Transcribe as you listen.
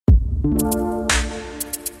Welcome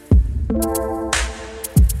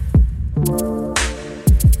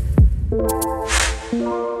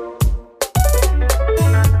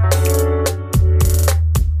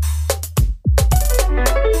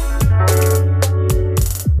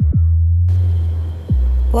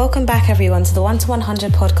back everyone to the 1 to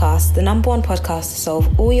 100 podcast, the number one podcast to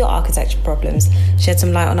solve all your architecture problems, shed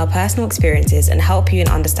some light on our personal experiences and help you in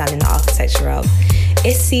understanding the architecture realm.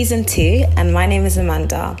 It's season 2 and my name is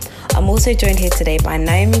Amanda. I'm also joined here today by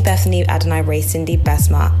Naomi, Bethany, Adonai, Ray, Cindy,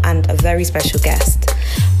 Basma and a very special guest.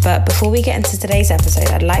 But before we get into today's episode,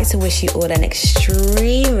 I'd like to wish you all an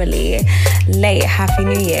extremely late Happy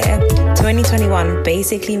New Year. 2021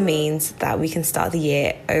 basically means that we can start the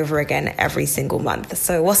year over again every single month.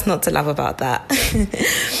 So what's not to love about that?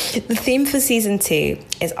 The theme for season 2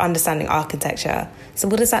 is understanding architecture. So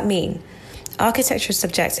what does that mean? Architecture is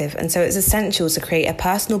subjective, and so it's essential to create a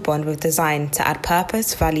personal bond with design to add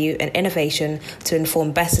purpose, value, and innovation to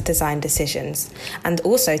inform better design decisions, and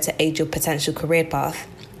also to aid your potential career path.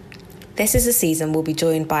 This is a season we'll be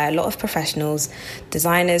joined by a lot of professionals,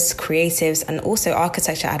 designers, creatives, and also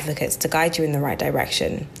architecture advocates to guide you in the right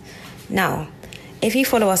direction. Now, if you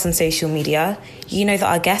follow us on social media, you know that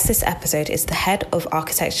our guest this episode is the head of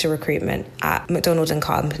architecture recruitment at McDonald &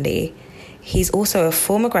 Company. He's also a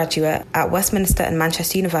former graduate at Westminster and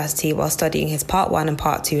Manchester University while studying his Part 1 and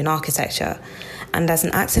Part 2 in architecture. And as an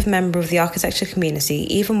active member of the architecture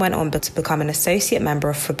community, even went on to become an associate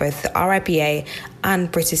member for both the RIBA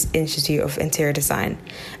and British Institute of Interior Design.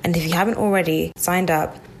 And if you haven't already signed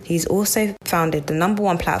up, he's also founded the number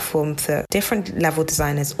one platform for different level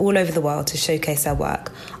designers all over the world to showcase their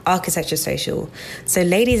work, Architecture Social. So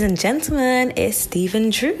ladies and gentlemen, it's Stephen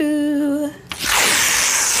Drew.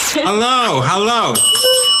 Hello.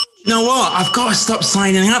 You know what? I've got to stop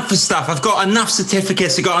signing up for stuff. I've got enough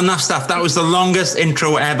certificates. I've got enough stuff. That was the longest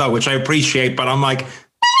intro ever, which I appreciate, but I'm like,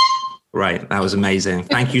 right, that was amazing.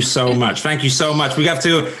 Thank you so much. I'm going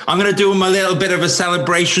to do a little bit of a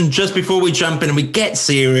celebration just before we jump in and we get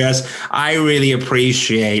serious. I really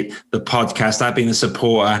appreciate the podcast. I've been a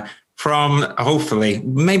supporter from hopefully,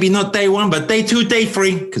 maybe not day 1, but day 2, day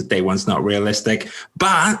 3, because day 1's not realistic,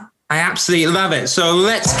 but I absolutely love it. So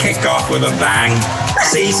let's kick off with a bang.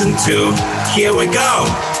 Season 2, here we go.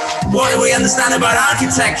 What do we understand about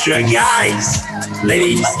architecture, guys?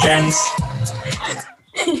 Ladies, gents.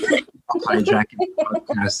 Hijacking the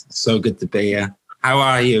podcast. So good to be here. How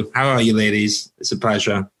are you? How are you, ladies? It's a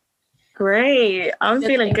pleasure. Great. I'm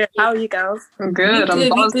feeling good. How are you girls? I'm good.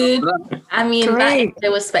 I'm good. I mean, Great. it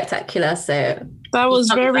was spectacular. So That was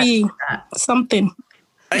very something.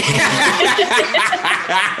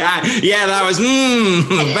 Yeah, that was,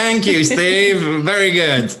 thank you, Steve. Very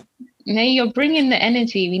good. No, you're bringing the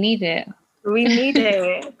energy. We need it. We need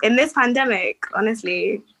it. In this pandemic,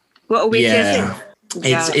 honestly. What are we doing?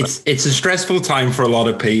 It's a stressful time for a lot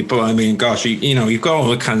of people. I mean, gosh, you've got all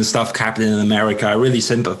the kind of stuff happening in America. I really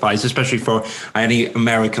sympathize, especially for any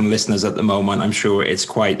American listeners at the moment. I'm sure it's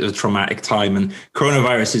quite a traumatic time, and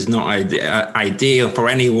coronavirus is not ideal for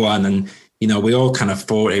anyone. And we all kind of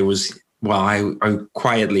thought it was, I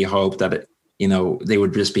quietly hoped that there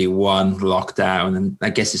would just be one lockdown, and I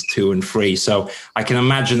guess it's 2 and 3. So I can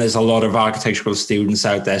imagine there's a lot of architectural students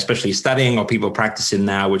out there, especially studying or people practicing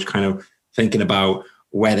now, which kind of thinking about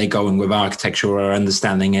where they're going with architecture or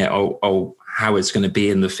understanding it or how it's going to be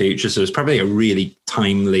in the future. So it's probably a really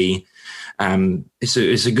timely,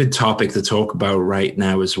 it's a good topic to talk about right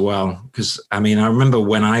now as well. Because I remember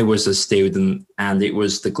when I was a student and it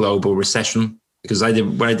was the global recession, because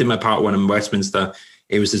when I did my Part 1 in Westminster,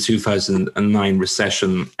 it was the 2009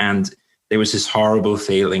 recession. And there was this horrible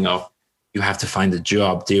feeling of you have to find a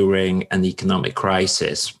job during an economic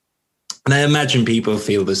crisis. And I imagine people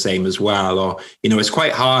feel the same as well. Or, it's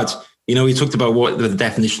quite hard. We talked about what the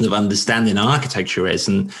definition of understanding architecture is.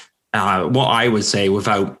 And what I would say,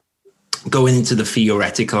 without going into the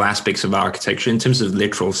theoretical aspects of architecture, in terms of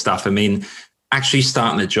literal stuff, actually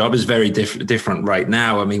starting a job is very different right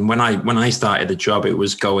now. When I started a job, it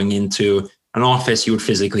was going into an office. You would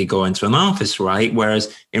physically go into an office, right?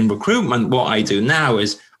 Whereas in recruitment, what I do now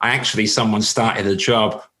is someone started a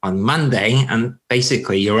job on Monday, and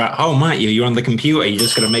basically you're at home, aren't you? You're on the computer. You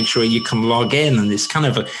just got to make sure you can log in. And it's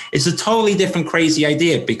it's a totally different, crazy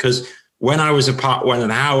idea, because when I was a Part 1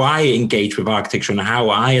 and how I engaged with architecture and how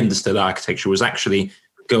I understood architecture was actually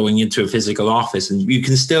going into a physical office, and you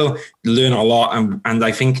can still learn a lot. And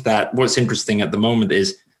I think that what's interesting at the moment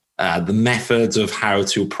is the methods of how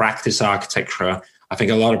to practice architecture. I think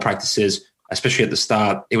a lot of practices, especially at the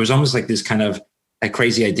start, it was almost like this kind of a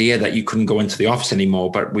crazy idea that you couldn't go into the office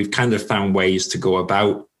anymore, but we've kind of found ways to go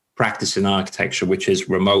about practicing architecture, which is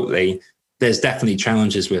remotely. There's definitely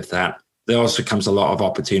challenges with that. There also comes a lot of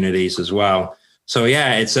opportunities as well. So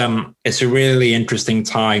yeah, it's a really interesting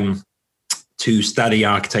time to study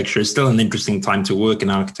architecture. It's still an interesting time to work in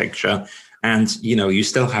architecture. And, you know, you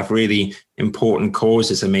still have really important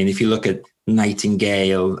causes. I mean, if you look at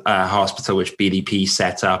Nightingale Hospital, which BDP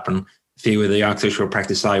set up, and a few of the architectural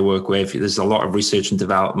practice I work with, there's a lot of research and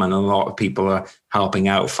development, and a lot of people are helping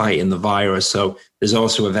out fighting the virus. So there's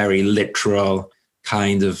also a very literal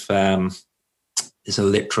kind of, there's a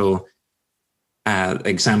literal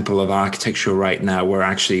example of architecture right now where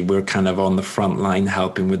actually we're kind of on the front line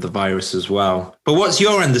helping with the virus as well. But what's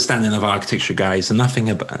your understanding of architecture, guys? Enough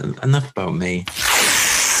about me.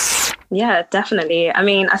 Yeah, definitely. I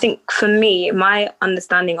mean, I think for me, my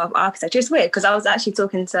understanding of architecture is weird because I was actually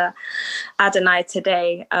talking to Adonai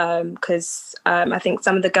today because I think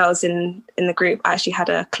some of the girls in the group actually had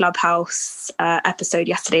a Clubhouse episode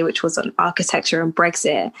yesterday, which was on architecture and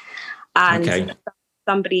Brexit. And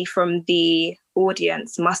somebody from the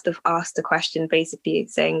audience must have asked a question basically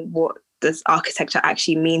saying, what does architecture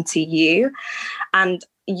actually mean to you? And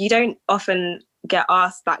you don't often get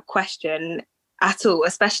asked that question at all,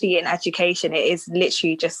 especially in education. It is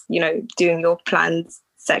literally just, you know, doing your plans,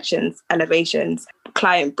 sections, elevations,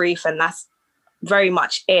 client brief, and that's very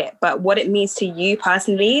much it. But what it means to you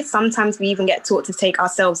personally, sometimes we even get taught to take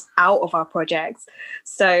ourselves out of our projects.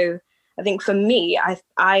 So I think for me,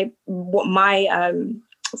 what my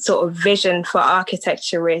sort of vision for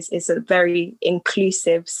architecture is a very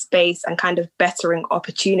inclusive space and kind of bettering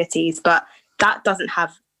opportunities. But that doesn't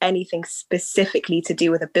have anything specifically to do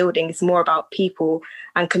with a building. It's more about people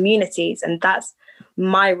and communities. And that's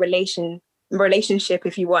my relationship,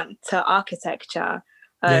 if you want, to architecture.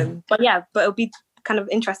 But it'll be kind of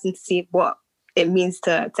interesting to see what it means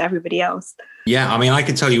to everybody else. Yeah, I mean, I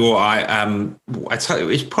can tell you what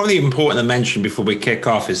it's probably important to mention before we kick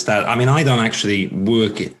off is that, I mean, I don't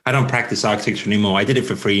practice architecture anymore. I did it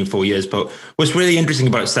for 3 and 4 years. But what's really interesting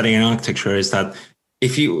about studying architecture is that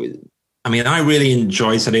I really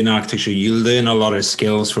enjoy studying architecture. You learn a lot of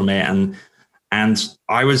skills from it. And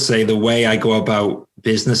I would say the way I go about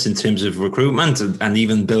business in terms of recruitment and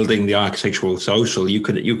even building the architectural social, you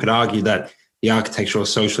could argue that the architectural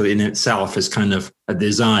social in itself is kind of a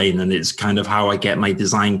design, and it's kind of how I get my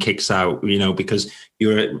design kicks out, you know, because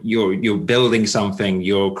you're building something,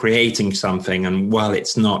 you're creating something. And while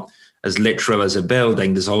it's not as literal as a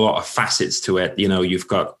building, there's a lot of facets to it. You know, you've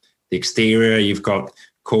got the exterior, you've got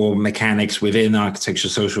core mechanics within architecture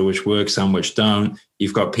social, which work, some which don't.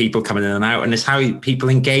 You've got people coming in and out, and it's how people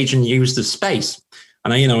engage and use the space.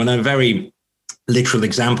 And a very literal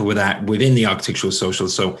example with that within the architectural social.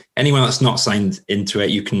 So anyone that's not signed into it,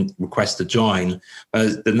 you can request to join.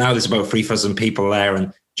 But now there's about 3,000 people there,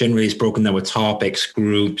 and generally it's broken down with topics,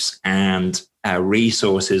 groups, and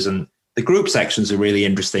resources. And the group section's a really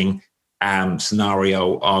interesting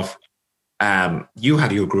scenario of you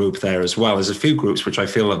have your group there as well. There's a few groups which I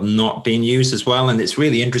feel have not been used as well. And it's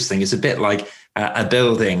really interesting. It's a bit like a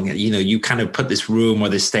building. You know, you kind of put this room or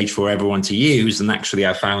this stage for everyone to use. And actually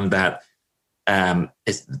I found that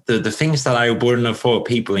it's the things that I wouldn't have thought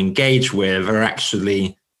people engage with are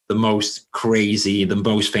actually the most crazy, the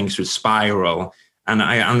most things would spiral. And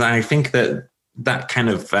I think that kind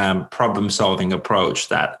of problem solving approach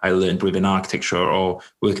that I learned within architecture or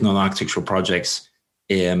working on architectural projects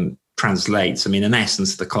translates. I mean, in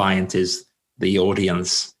essence, the client is the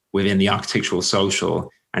audience within the architectural social,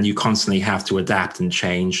 and you constantly have to adapt and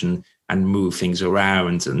change and move things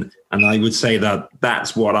around. And I would say that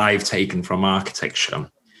that's what I've taken from architecture.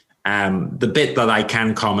 The bit that I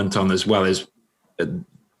can comment on as well is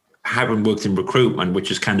having worked in recruitment, which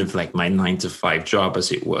is kind of like my 9-to-5 job,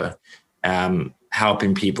 as it were,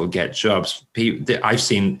 helping people get jobs. I've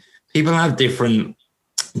seen people have different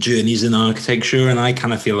journeys in architecture, and I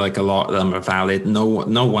kind of feel like a lot of them are valid.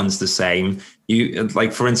 No one's the same.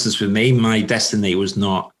 Like, for instance, with me, my destiny was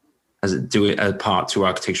not do a part 2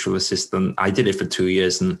 architectural assistant. I did it for 2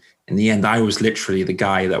 years, and in the end, I was literally the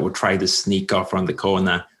guy that would try to sneak off around the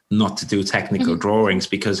corner, not to do technical drawings,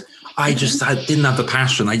 because I didn't have the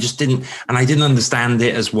passion. I just didn't, and I didn't understand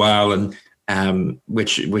it as well, and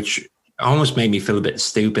which almost made me feel a bit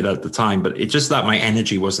stupid at the time. But it's just that my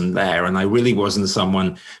energy wasn't there, and I really wasn't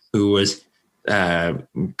someone who was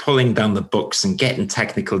pulling down the books and getting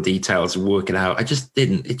technical details and work it out. I just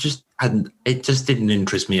didn't. It just didn't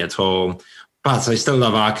interest me at all. But I still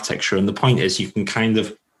love architecture, and the point is, you can kind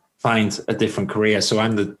of find a different career. So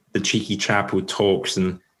I'm the cheeky chap who talks,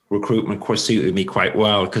 and recruitment suited me quite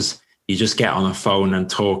well because you just get on a phone and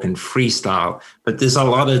talk and freestyle. But there's a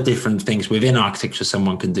lot of different things within architecture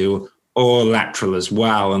someone can do, or lateral as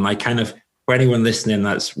well. And I kind of, for anyone listening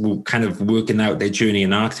that's kind of working out their journey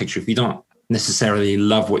in architecture, if you don't necessarily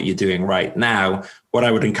love what you're doing right now, what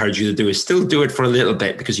I would encourage you to do is still do it for a little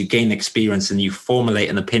bit, because you gain experience and you formulate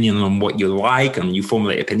an opinion on what you like and you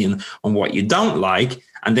formulate opinion on what you don't like.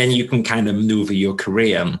 And then you can kind of maneuver your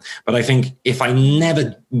career. But I think if I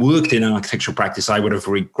never worked in architectural practice, I would have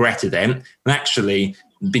regretted it. And actually,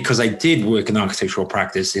 because I did work in architectural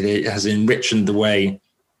practice, it has enriched the way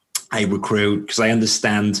I recruit, because I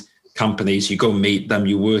understand companies. You go meet them,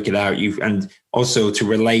 you work it out, and also to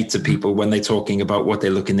relate to people when they're talking about what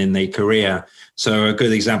they're looking in their career. So a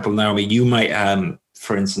good example, Naomi, you might,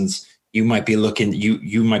 for instance, you might be looking,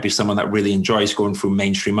 you might be someone that really enjoys going through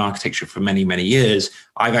mainstream architecture for many, many years.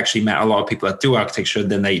 I've actually met a lot of people that do architecture,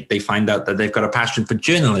 then they find out that they've got a passion for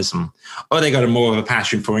journalism, or they got more of a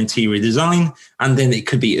passion for interior design, and then it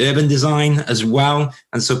could be urban design as well.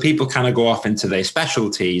 And so people kind of go off into their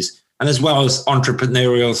specialties, and as well as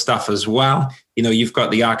entrepreneurial stuff as well. You know, you've got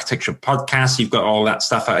the architecture podcast, you've got all that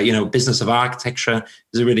stuff. Business of Architecture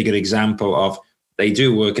is a really good example of, they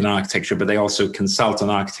do work in architecture, but they also consult on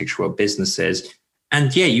architectural businesses.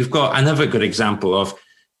 And yeah, you've got another good example of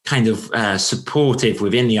kind of supportive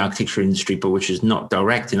within the architecture industry, but which is not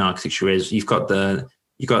direct in architecture, is you've got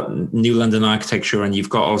New London Architecture, and you've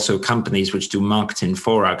got also companies which do marketing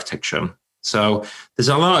for architecture. So there's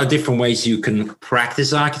a lot of different ways you can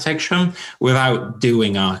practice architecture without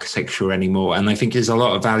doing architecture anymore. And I think there's a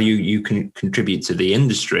lot of value you can contribute to the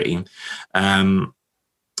industry.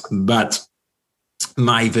 But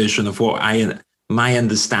my version of my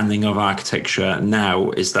understanding of architecture now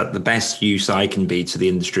is that the best use I can be to the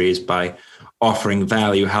industry is by offering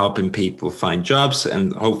value, helping people find jobs,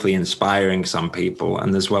 and hopefully inspiring some people.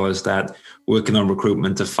 And as well as that, working on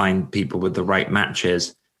recruitment to find people with the right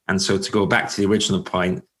matches. And so to go back to the original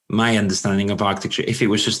point, my understanding of architecture, if it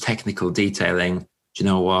was just technical detailing, do you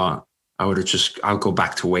know what? I'll go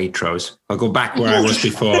back to Waitrose. I'll go back where I was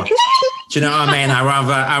before. Do you know what I mean?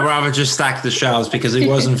 I rather just stack the shelves, because it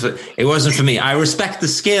wasn't for me. I respect the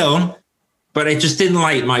skill, but it just didn't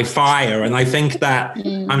light my fire. And I think that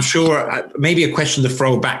I'm sure maybe a question to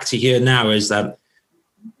throw back to here now is that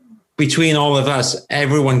between all of us,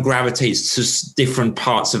 everyone gravitates to different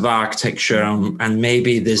parts of architecture, and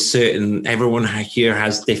maybe everyone here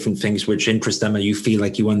has different things which interest them, and you feel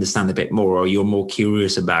like you understand a bit more, or you're more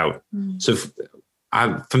curious about. So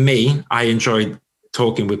for me, I enjoyed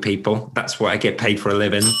talking with people. That's what I get paid for a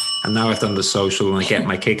living. And now I've done the social and I get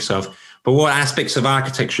my kicks off. But what aspects of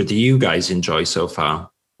architecture do you guys enjoy so far?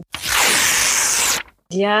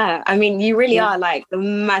 Yeah, I mean, you really are like the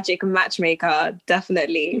magic matchmaker,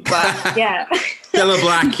 definitely. But yeah. Stella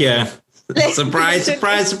Black, yeah. Surprise,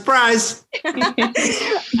 surprise, surprise.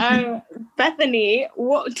 Bethany,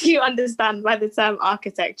 what do you understand by the term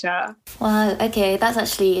architecture? Well, okay, that's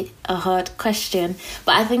actually a hard question,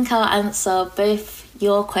 but I think I'll answer both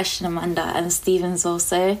your question, Amanda, and Stephen's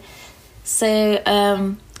also.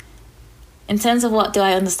 So in terms of what do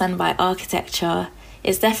I understand by architecture,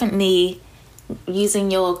 it's definitely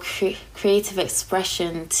using your creative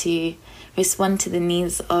expression to respond to the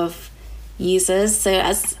needs of users. So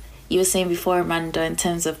as you were saying before, Amanda, in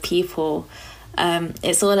terms of people,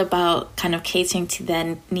 it's all about kind of catering to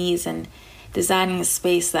their needs and designing a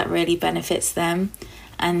space that really benefits them.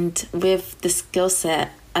 And with the skill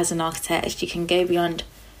set as an architect, you can go beyond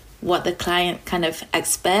what the client kind of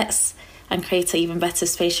expects and create an even better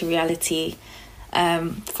spatial reality.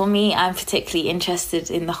 For me, I'm particularly interested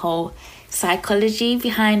in the whole psychology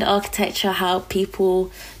behind architecture, how people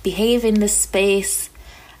behave in the space,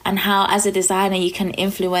 and how as a designer you can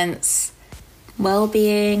influence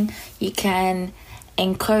well-being, you can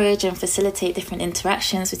encourage and facilitate different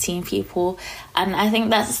interactions between people. And I think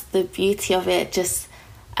that's the beauty of it, just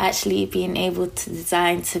actually being able to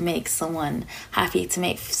design to make someone happy, to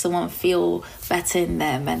make someone feel better in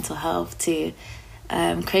their mental health, to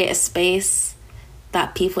create a space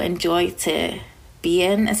that people enjoy to be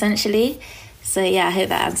in, essentially. So yeah, I hope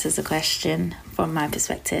that answers the question from my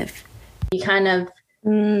perspective. You kind of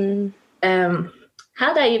how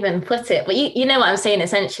do I even put it? But you know what I'm saying,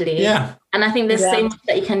 essentially. Yeah. And I think there's so much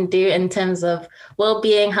that you can do in terms of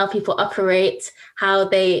well-being, how people operate, how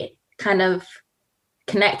they kind of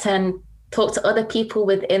connect and talk to other people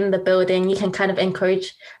within the building. You can kind of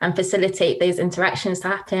encourage and facilitate those interactions to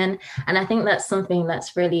happen. And I think that's something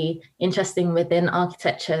that's really interesting within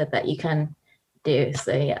architecture that you can do.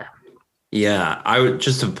 So yeah. Yeah, I would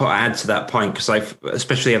just to add to that point, because I've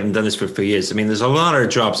especially haven't done this for a few years. I mean, there's a lot of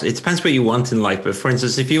jobs. It depends what you want in life. But for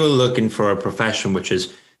instance, if you were looking for a profession which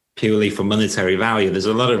is purely for monetary value, there's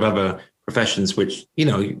a lot of other professions, which,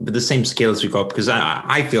 with the same skills we've got, because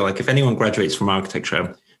I feel like if anyone graduates from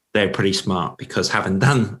architecture, they're pretty smart, because having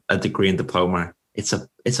done a degree and diploma, it's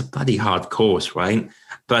a bloody hard course, right?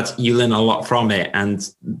 But you learn a lot from it. And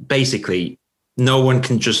basically, no one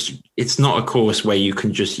can it's not a course where you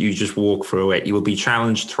just walk through it. You will be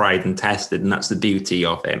challenged, tried and tested. And that's the beauty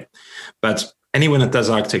of it. But anyone that does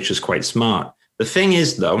architecture is quite smart. The thing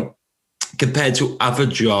is, though, compared to other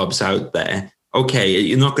jobs out there, okay,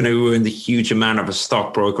 you're not going to earn the huge amount of a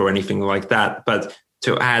stockbroker or anything like that. But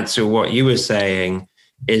to add to what you were saying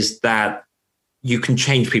is that you can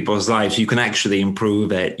change people's lives. You can actually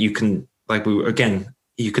improve it. You can,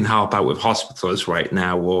 you can help out with hospitals right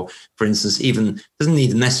now, or for instance, even doesn't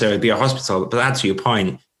need to necessarily be a hospital, but that's your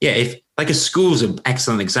point. Yeah, if like a school's an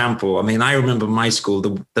excellent example. I mean, I remember my school,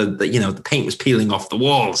 the paint was peeling off the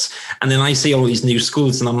walls, and then I see all these new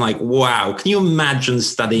schools, and I'm like, wow, can you imagine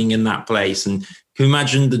studying in that place? And can you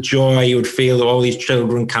imagine the joy you would feel of all these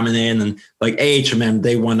children coming in? And like AHMM,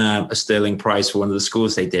 they won a Sterling Prize for one of the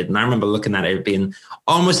schools they did. And I remember looking at it being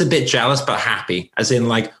almost a bit jealous, but happy, as in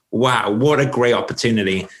like, wow, what a great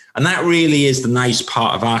opportunity. And that really is the nice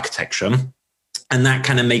part of architecture. And that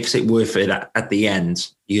kind of makes it worth it at the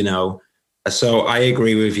end, So I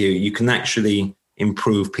agree with you. You can actually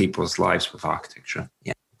improve people's lives with architecture.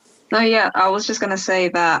 Yeah. No, yeah, I was just going to say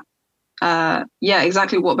that,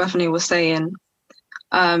 exactly what Bethany was saying.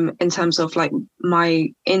 In terms of like my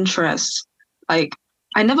interests, like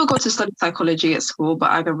I never got to study psychology at school,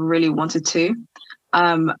 but I really wanted to.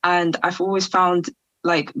 And I've always found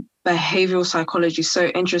like behavioral psychology so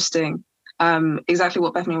interesting. Exactly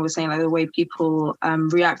what Bethany was saying, like the way people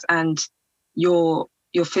react, and your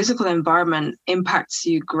physical environment impacts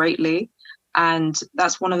you greatly. And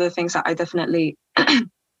that's one of the things that I definitely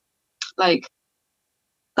like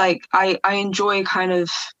I enjoy kind of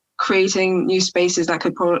creating new spaces that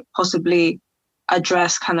could possibly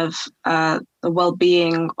address kind of the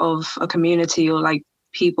well-being of a community, or like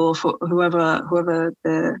people, for whoever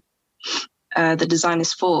the design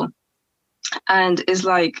is for. And it's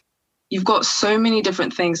like you've got so many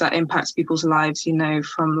different things that impacts people's lives,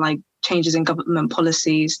 from like changes in government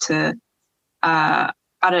policies to I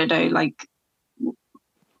don't know,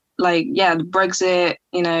 the Brexit,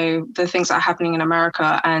 the things that are happening in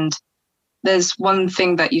America. And there's one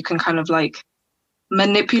thing that you can kind of like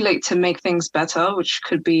manipulate to make things better, which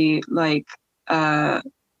could be like,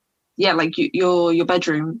 your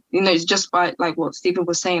bedroom, it's just by like what Stephen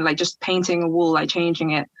was saying, like just painting a wall, like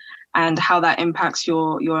changing it, and how that impacts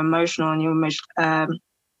your emotional and your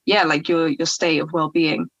state of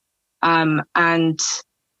well-being. And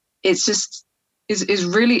it's just, is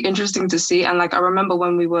really interesting to see. And like, I remember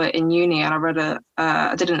when we were in uni and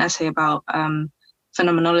I did an essay about,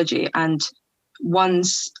 phenomenology, and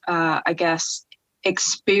one's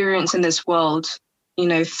experience in this world,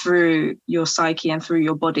 through your psyche and through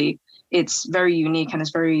your body, it's very unique, and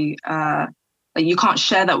it's very you can't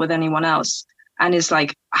share that with anyone else. And it's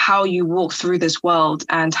like how you walk through this world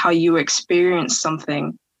and how you experience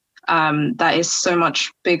something that is so much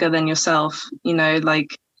bigger than yourself.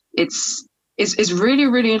 It's really,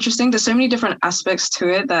 really interesting. There's so many different aspects to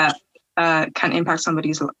it that can impact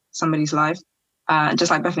somebody's life.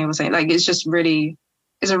 Just like Bethany was saying, like it's a really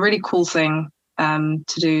cool thing to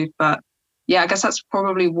do. But yeah, I guess that's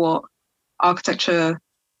probably what architecture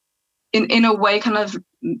in a way kind of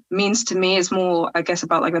means to me. It's more, I guess,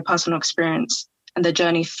 about like the personal experience and the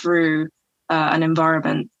journey through an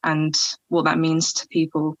environment and what that means to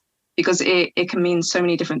people, because it can mean so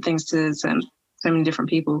many different things to so many different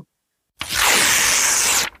people.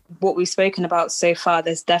 What we've spoken about so far,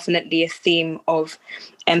 there's definitely a theme of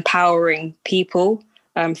empowering people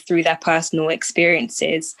through their personal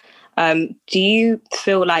experiences. Do you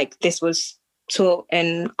feel like this was taught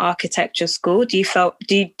in architecture school?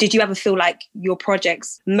 Did you ever feel like your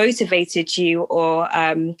projects motivated you or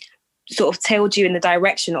sort of tailed you in the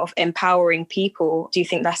direction of empowering people? Do you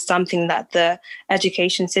think that's something that the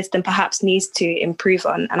education system perhaps needs to improve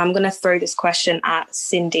on? And I'm going to throw this question at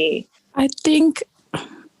Cindy. I think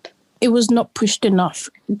it was not pushed enough,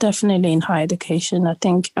 definitely in higher education. I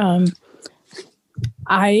think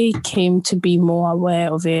I came to be more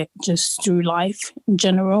aware of it just through life in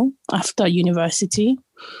general after university,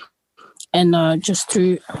 and just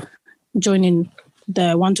through joining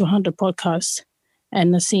the 1 to 100 podcast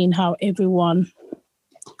and seeing how everyone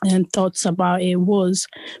and thoughts about it was.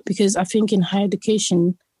 Because I think in higher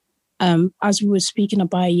education, as we were speaking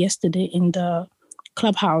about yesterday in the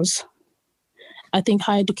clubhouse, I think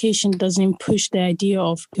higher education doesn't push the idea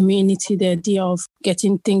of community, the idea of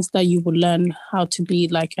getting things that you will learn how to be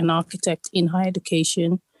like an architect in higher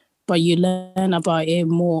education, but you learn about it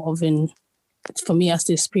more of in for me as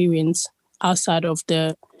the experience outside of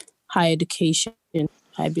the higher education,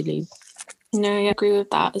 I believe. No, I agree with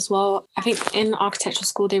that as well. I think in architecture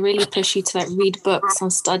school, they really push you to like read books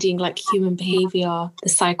on studying like human behavior, the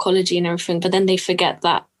psychology and everything. But then they forget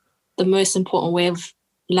that the most important way of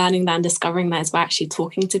learning that and discovering that is by actually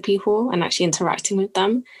talking to people and actually interacting with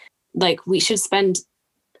them. Like we spend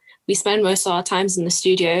most of our times in the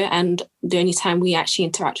studio, and the only time we actually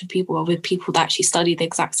interact with people are with people that actually study the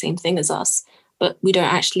exact same thing as us. But we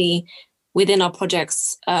don't actually, within our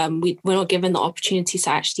projects, we're not given the opportunity to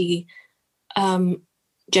actually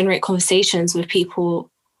generate conversations with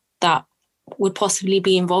people that would possibly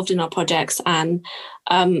be involved in our projects, and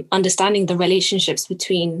understanding the relationships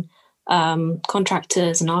between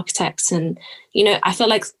contractors and architects. And, you know, I feel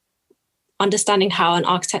like understanding how an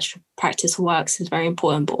architectural practice works is very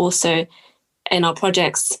important, but also in our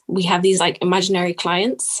projects, we have these like imaginary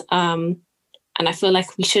clients. And I feel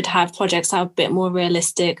like we should have projects that are a bit more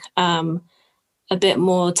realistic, a bit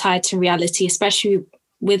more tied to reality, especially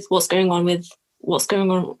with what's going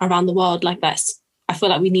on around the world like this. I feel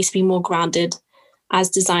like we need to be more grounded as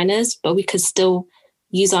designers, but we could still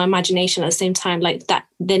use our imagination at the same time. Like that,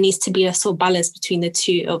 there needs to be a sort of balance between the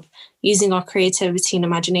two of using our creativity and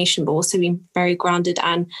imagination, but also being very grounded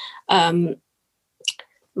and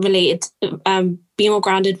related, being more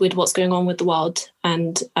grounded with what's going on with the world,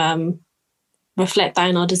 and reflect that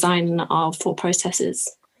in our design and our thought processes.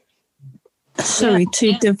 Sorry,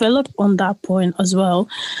 to develop on that point as well,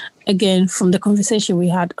 again, from the conversation we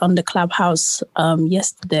had on the Clubhouse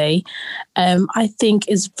yesterday, I think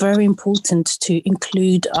it's very important to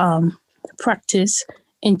include practice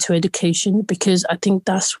into education, because I think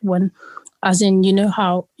that's when, as in, you know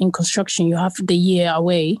how in construction you have the year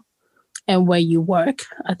away and where you work.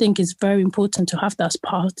 I think it's very important to have that as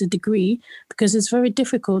part of the degree, because it's very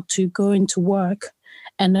difficult to go into work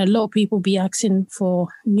and a lot of people be asking for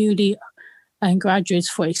newly and graduates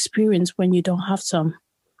for experience when you don't have some.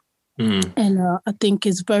 And I think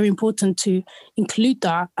it's very important to include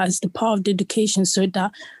that as the part of the education, so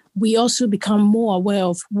that we also become more aware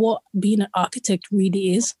of what being an architect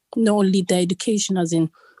really is. Not only the education, as in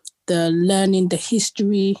the learning, the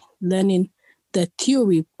history, learning the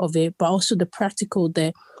theory of it, but also the practical,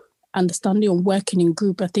 the understanding of working in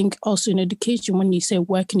group. I think also in education, when you say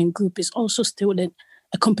working in group, is also still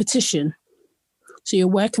a competition. So you're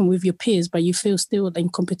working with your peers, but you feel still in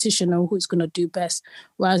competition on who's going to do best.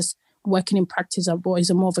 Whereas working in practice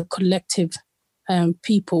is more of a collective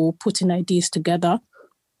people putting ideas together.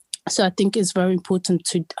 So I think it's very important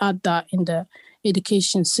to add that in the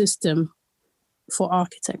education system for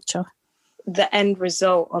architecture. The end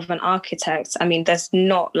result of an architect, I mean, there's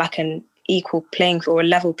not like an equal playing field or a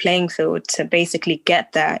level playing field to basically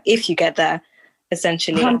get there, if you get there,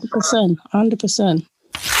 essentially. 100%.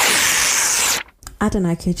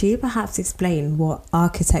 Adonai, could you perhaps explain what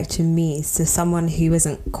architecture means to someone who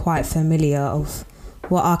isn't quite familiar of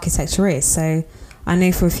what architecture is? So I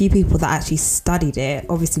know for a few people that actually studied it,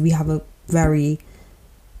 obviously we have a very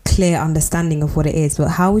clear understanding of what it is, but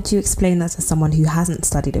how would you explain that to someone who hasn't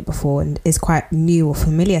studied it before and is quite new or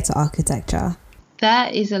familiar to architecture?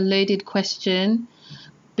 That is a loaded question,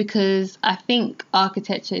 because I think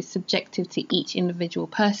architecture is subjective to each individual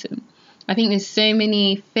person. I think there's so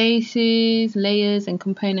many faces, layers and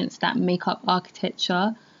components that make up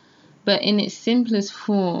architecture, but in its simplest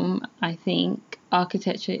form, I think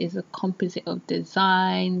architecture is a composite of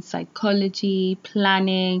design, psychology,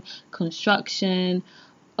 planning, construction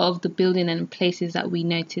of the building and places that we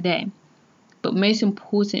know today. But most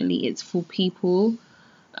importantly, it's for people.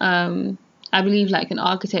 I believe like an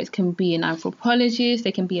architect can be an anthropologist,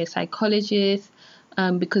 they can be a psychologist,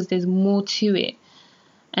 because there's more to it.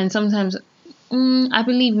 And sometimes, I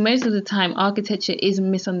believe most of the time, architecture is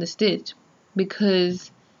misunderstood, because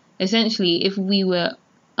essentially, if we were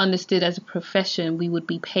understood as a profession, we would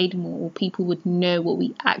be paid more, or people would know what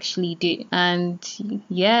we actually do. And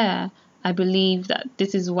yeah, I believe that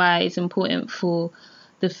this is why it's important for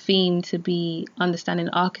the theme to be understanding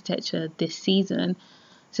architecture this season,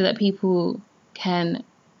 so that people can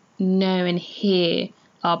know and hear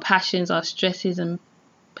our passions, our stresses and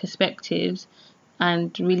perspectives,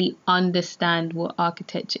 and really understand what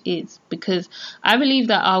architecture is. Because I believe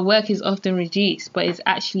that our work is often reduced, but it's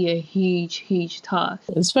actually a huge, huge task.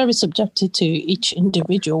 It's very subjective to each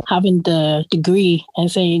individual. Having the degree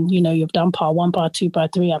and saying, you know, you've done part 1, part 2,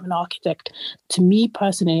 part 3, I'm an architect. To me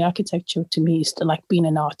personally, architecture to me is like being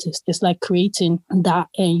an artist. It's like creating that,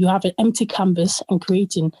 you have an empty canvas and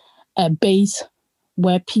creating a base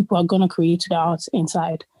where people are going to create the art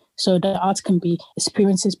inside. So the art can be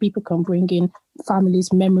experiences people can bring in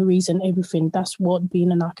families' memories and everything. That's what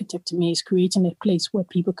being an architect to me is, creating a place where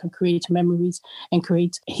people can create memories and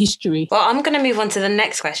create history. Well, I'm going to move on to the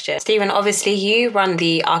next question. Stephen, obviously you run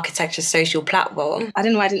the Architecture Social platform. I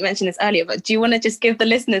don't know why I didn't mention this earlier, but do you want to just give the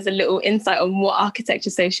listeners a little insight on what Architecture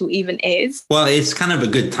Social even is? Well, it's kind of a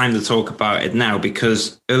good time to talk about it now,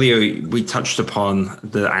 because earlier we touched upon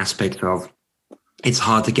the aspect of it's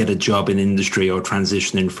hard to get a job in industry or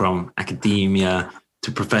transitioning from academia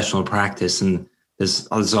to professional practice. And there's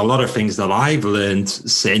a lot of things that I've learned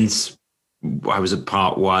since I was at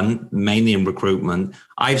part one, mainly in recruitment.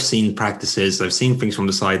 I've seen practices, I've seen things from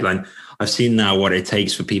the sideline. I've seen now what it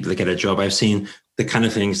takes for people to get a job. I've seen the kind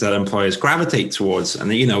of things that employers gravitate towards.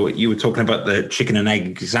 And, you know, you were talking about the chicken and egg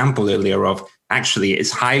example earlier of actually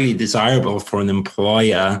it's highly desirable for an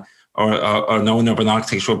employer or an owner of an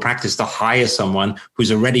architectural practice to hire someone who's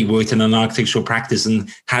already worked in an architectural practice and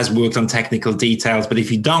has worked on technical details. But if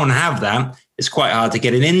you don't have that, it's quite hard to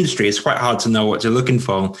get in industry. It's quite hard to know what you're looking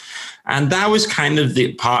for. And that was kind of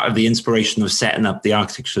the part of the inspiration of setting up the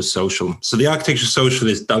Architecture Social. So the Architecture Social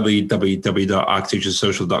is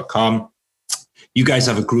www.architecturesocial.com. You guys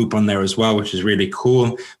have a group on there as well, which is really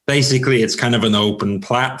cool. Basically, it's kind of an open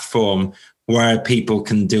platform where people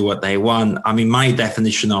can do what they want. I mean, my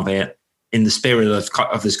definition of it, in the spirit of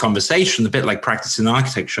this conversation, a bit like practicing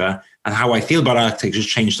architecture and how I feel about architecture has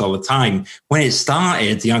changed all the time. When it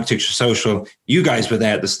started, the Architecture Social, you guys were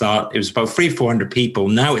there at the start. It was about 300-400 people.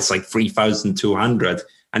 Now it's like 3,200.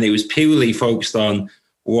 And it was purely focused on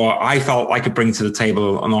what I felt I could bring to the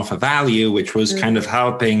table and offer value, which was kind of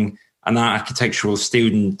helping an architectural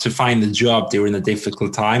student to find a job during a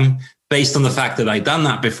difficult time, based on the fact that I'd done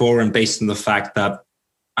that before and based on the fact that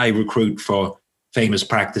I recruit for famous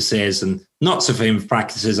practices and not so famous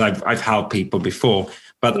practices. I've helped people before,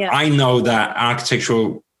 but I know that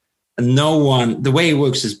architectural, the way it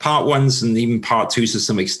works is part ones and even part twos to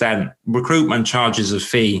some extent, recruitment charges a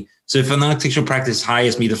fee. So if an architectural practice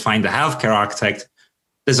hires me to find a healthcare architect,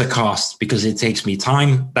 there's a cost because it takes me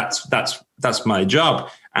time. That's my job.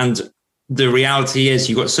 And the reality is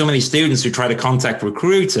you've got so many students who try to contact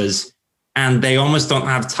recruiters and they almost don't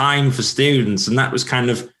have time for students. And that was kind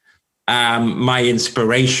of my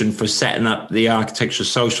inspiration for setting up the Architecture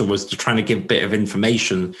Social, was to try to give a bit of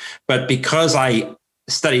information. But because I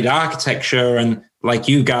studied architecture and like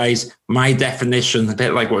you guys, my definition, a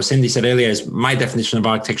bit like what Cindy said earlier, is my definition of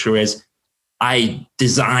architecture is I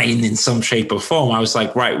design in some shape or form. I was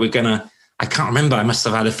like, right, I can't remember. I must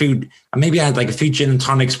have had maybe I had like a few gin and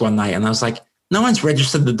tonics one night. And I was like, no one's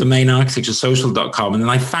registered the domain architecturesocial.com. And then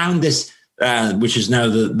I found this, which is now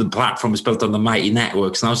the platform is built on the Mighty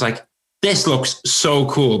Networks. And I was like, this looks so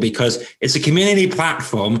cool because it's a community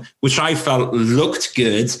platform, which I felt looked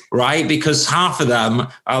good, right? Because half of them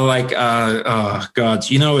are like, oh God,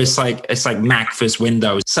 you know, it's like Mac versus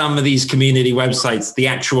Windows. Some of these community websites, the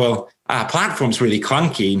actual platform's really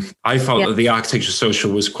clunky. I felt that the Architecture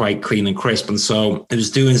Social was quite clean and crisp. And so it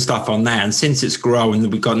was doing stuff on there. And since it's grown,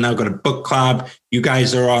 we've now got a book club. You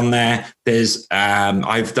guys are on there. There's,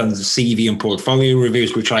 I've done CV and portfolio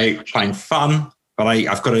reviews, which I find fun, but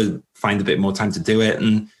I've got to find a bit more time to do it.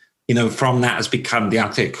 And, you know, from that has become the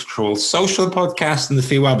Architectural Social podcast and a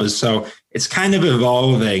few others. So it's kind of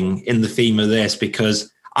evolving in the theme of this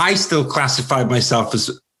because I still classify myself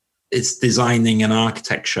as it's designing and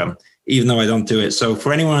architecture, even though I don't do it. So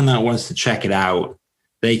for anyone that wants to check it out,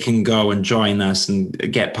 they can go and join us and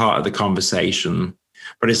get part of the conversation.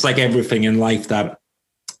 But it's like everything in life that,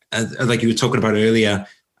 like you were talking about earlier,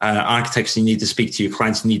 architects, you need to speak to your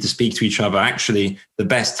clients, you need to speak to each other. Actually, the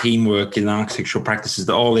best teamwork in architectural practice is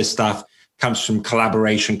that all this stuff comes from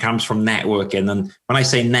collaboration, comes from networking. And when I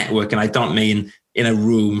say networking, I don't mean in a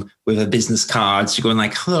room with a business cards, you're going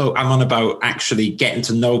like, hello, I'm on about actually getting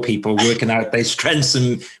to know people, working out their strengths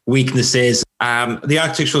and weaknesses. The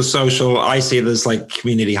Architectural Social, I see it as like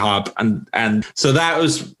community hub. And so that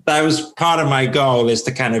was part of my goal, is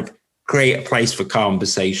to kind of create a place for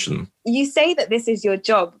conversation. You say that this is your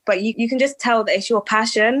job, but you can just tell that it's your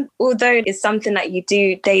passion. Although it's something that you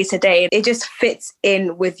do day to day, it just fits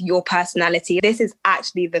in with your personality. This is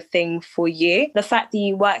actually the thing for you. The fact that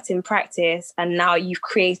you worked in practice and now you've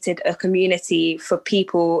created a community for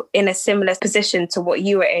people in a similar position to what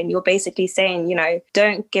you were in. You're basically saying, you know,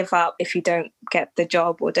 don't give up if you don't get the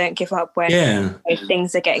job, or don't give up when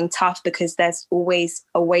things are getting tough, because there's always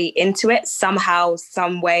a way into it somehow,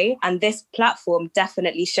 some way. And this platform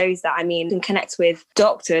definitely shows that. that. I mean, you can connect with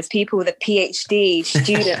doctors, people with a PhD,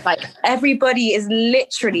 students, like everybody is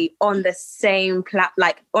literally on the same,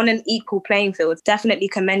 like on an equal playing field. Definitely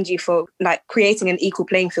commend you for like creating an equal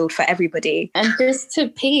playing field for everybody. And just to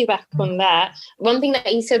piggyback on that, one thing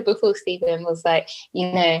that you said before, Stephen, was like,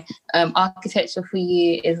 you know, architecture for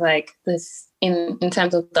you is like this, in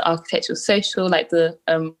terms of the architectural social, like the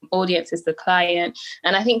audience is the client.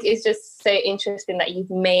 And I think it's just so interesting that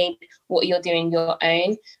you've made what you're doing your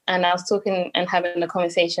own. And I was talking and having a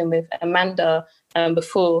conversation with Amanda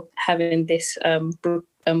before having this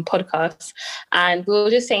podcast. And we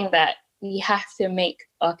were just saying that you have to make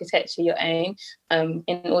architecture your own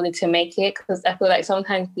in order to make it, because I feel like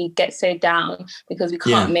sometimes we get so down because we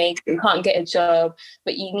can't get a job,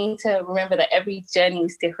 but you need to remember that every journey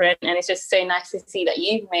is different, and it's just so nice to see that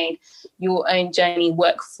you've made your own journey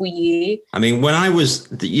work for you. I mean, when I was,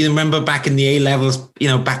 you remember back in the A-levels, you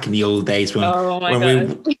know, back in the old days when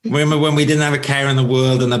we didn't have a care in the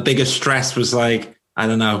world, and the biggest stress was like, I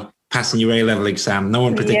don't know, passing your A-level exam. No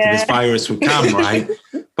one predicted this virus would come, right?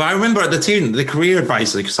 But I remember at the career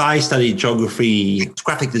advisor, because I studied geography,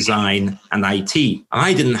 graphic design, and IT, and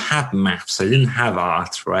I didn't have maths, I didn't have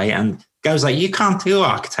art, right? And the guy was like, you can't do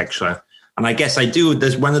architecture. And I guess I do.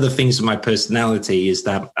 There's one of the things of my personality is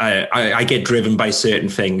that I get driven by certain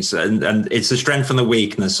things, and it's a strength and a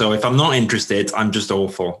weakness. So if I'm not interested, I'm just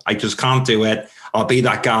awful. I just can't do it. I'll be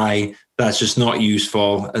that guy that's just not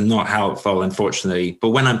useful and not helpful, unfortunately. But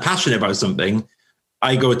when I'm passionate about something,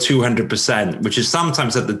 I go 200%, which is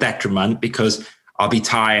sometimes at the detriment because I'll be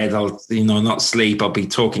tired. I'll, not sleep. I'll be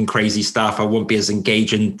talking crazy stuff. I won't be as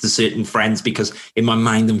engaging to certain friends because in my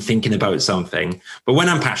mind, I'm thinking about something. But when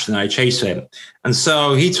I'm passionate, I chase it. And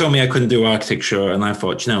so he told me I couldn't do architecture. And I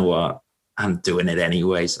thought, you know what? I'm doing it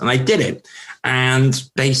anyways. And I did it. And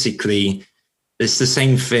basically, it's the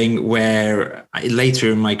same thing where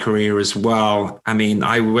later in my career as well. I mean,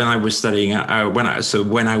 when I was studying,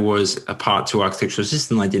 when I was a Part 2 architectural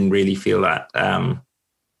assistant, I didn't really feel that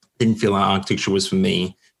architecture was for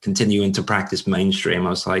me. Continuing to practice mainstream, I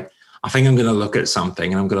was like, I think I'm going to look at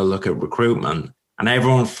something, and I'm going to look at recruitment. And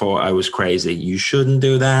everyone thought I was crazy. You shouldn't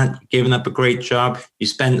do that. You're giving up a great job. You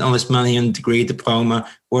spent all this money on degree, diploma.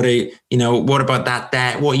 What about that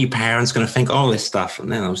debt? What are your parents going to think? All this stuff.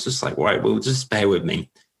 And then I was just like, right, well, just bear with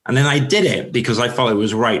me. And then I did it because I thought it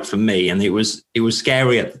was right for me. And it was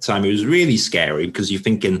scary at the time. It was really scary because you're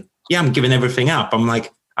thinking, yeah, I'm giving everything up. I'm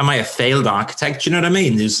like, I might have failed architect. You know what I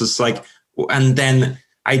mean? It's just like, and then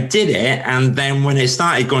I did it. And then when it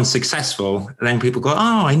started going successful, then people go,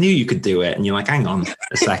 oh, I knew you could do it. And you're like, hang on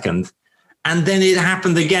a second. And then it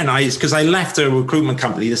happened again. Because I left a recruitment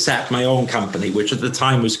company to set up my own company, which at the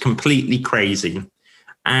time was completely crazy.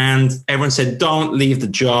 And everyone said, don't leave the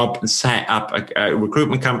job and set up a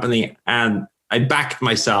recruitment company. And I backed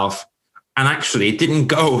myself. And actually, it didn't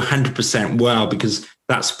go 100% well because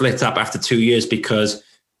that split up after 2 years because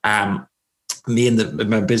me and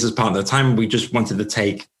my business partner at the time, we just wanted to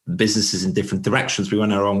take businesses in different directions. We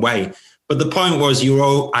went our own way. But the point was,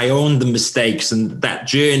 I own the mistakes, and that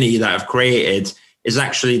journey that I've created is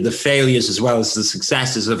actually the failures as well as the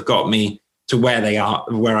successes have got me to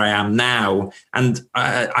where I am now. And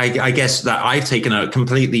I guess that I've taken a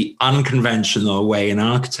completely unconventional way in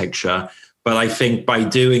architecture. But I think by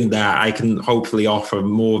doing that, I can hopefully offer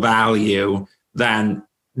more value than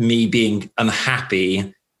me being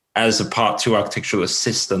unhappy as a Part 2 architectural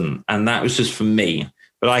assistant. And that was just for me.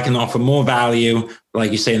 But I can offer more value,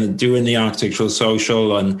 like you say, in doing the architectural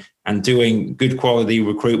social and doing good quality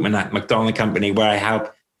recruitment at McDonald Company, where I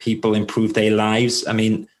help people improve their lives. I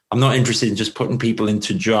mean, I'm not interested in just putting people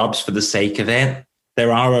into jobs for the sake of it.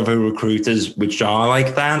 There are other recruiters which are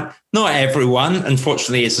like that. Not everyone.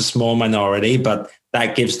 Unfortunately, it's a small minority, but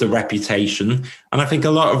that gives the reputation. And I think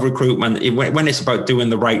a lot of recruitment, when it's about doing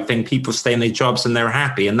the right thing, people stay in their jobs and they're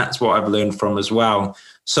happy. And that's what I've learned from as well.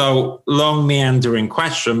 So long meandering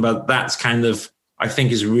question, but that's kind of, I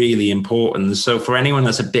think, is really important. So for anyone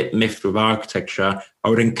that's a bit miffed with architecture, I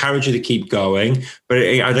would encourage you to keep going, but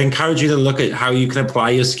I'd encourage you to look at how you can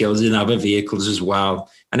apply your skills in other vehicles as well.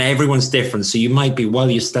 And everyone's different. So you might be, while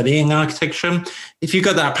you're studying architecture, if you've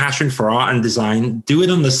got that passion for art and design, do it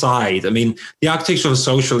on the side. I mean, the architectural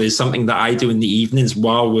social is something that I do in the evenings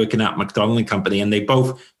while working at McDonald Company, and they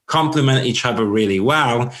both complement each other really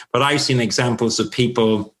well. But I've seen examples of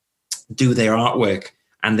people do their artwork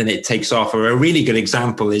and then it takes off. Or a really good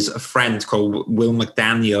example is a friend called Will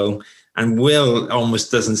McDaniel. And Will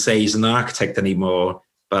almost doesn't say he's an architect anymore,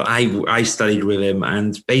 but I studied with him,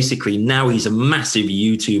 and basically now he's a massive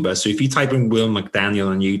YouTuber. So if you type in Will McDaniel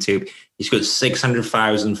on YouTube, he's got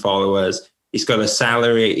 600,000 followers, He's got a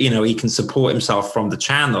salary, he can support himself from the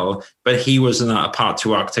channel, but he was a Part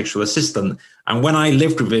 2 architectural assistant. And when I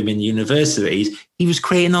lived with him in universities, he was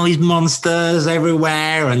creating all these monsters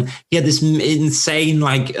everywhere. And he had this insane,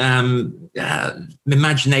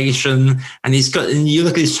 imagination. And and you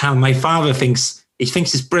look at his channel, my father thinks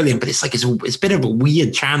it's brilliant, but it's a bit of a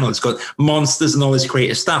weird channel. It's got monsters and all this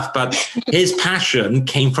creative stuff. But his passion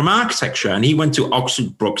came from architecture. And he went to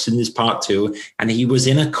Oxford Brookes in his Part 2, and he was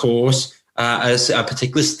in a course, as a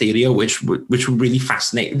particular studio, which were really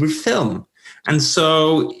fascinated with film. And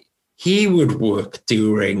so he would work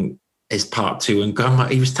during his Part 2 and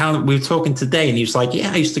we were talking today, and he was like,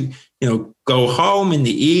 I used to, go home in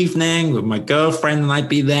the evening with my girlfriend, and I'd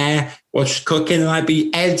be there, watch cooking, and I'd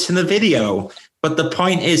be editing a video. But the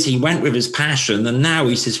point is, he went with his passion, and now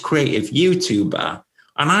he's this creative YouTuber.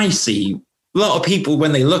 And I see a lot of people,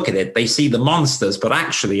 when they look at it, they see the monsters, but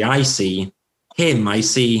actually I see him, I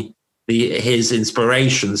see his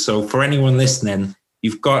inspiration. So for anyone listening,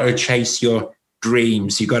 you've got to chase your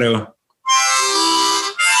dreams. You got to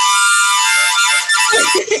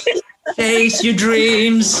chase your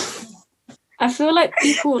dreams. I feel like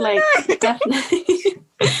people definitely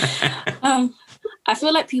I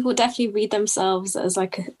feel like people definitely read themselves as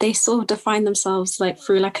they sort of define themselves through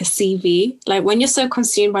a CV. When you're so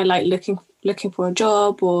consumed by looking for a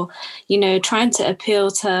job, or trying to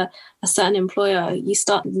appeal to a certain employer, you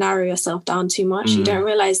start to narrow yourself down too much. You don't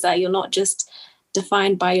realize that you're not just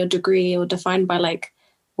defined by your degree or defined by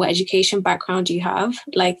what education background you have.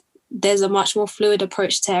 There's a much more fluid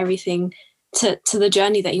approach to everything, to the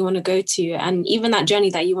journey that you want to go to. And even that journey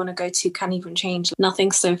that you want to go to can even change.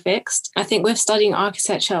 Nothing's so fixed. I think with studying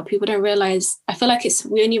architecture, people don't realize, I feel like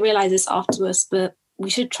we only realize this afterwards, but we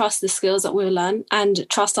should trust the skills that we'll learn and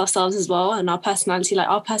trust ourselves as well, and our personality.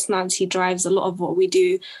 Our personality drives a lot of what we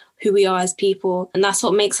do, who we are as people, and that's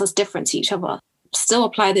what makes us different to each other. Still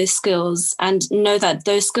apply those skills and know that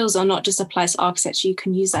those skills are not just applied to architecture. You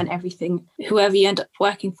can use that in everything. Whoever you end up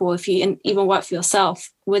working for, if you even work for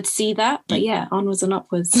yourself, would see that. But onwards and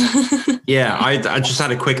upwards. Yeah, I just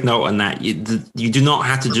had a quick note on that. You do not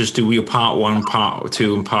have to just do your Part 1, Part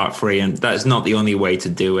 2, and Part 3, and that's not the only way to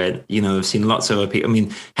do it. I've seen lots of other people. I mean,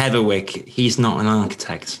 Heatherwick, he's not an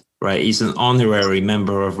architect, right? He's an honorary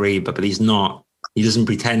member of RIBA, but he's not. He doesn't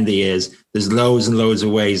pretend he is. There's loads and loads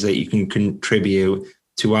of ways that you can contribute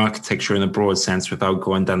to architecture in a broad sense without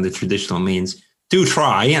going down the traditional means. Do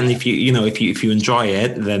try, and if you enjoy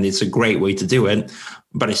it, then it's a great way to do it.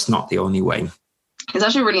 But it's not the only way. It's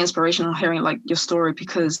actually really inspirational hearing your story,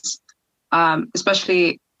 because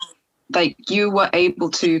especially you were able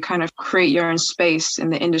to kind of create your own space in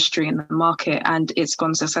the industry and the market, and it's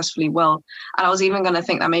gone successfully well. And I was even going to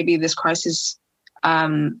think that maybe this crisis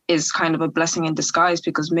is kind of a blessing in disguise,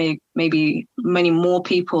 because maybe many more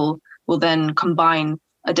people will then combine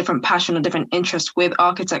a different passion, a different interest with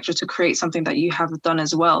architecture to create something that you have done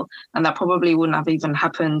as well. And that probably wouldn't have even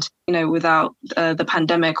happened, without the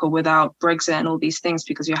pandemic or without Brexit and all these things,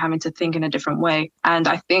 because you're having to think in a different way. And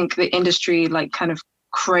I think the industry kind of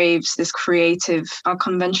craves this creative,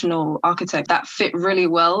 unconventional architect that fit really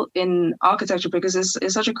well in architecture, because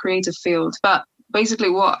it's such a creative field. But basically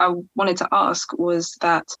what I wanted to ask was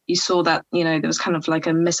that you saw that, there was kind of a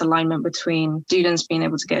misalignment between students being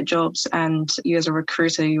able to get jobs and you as a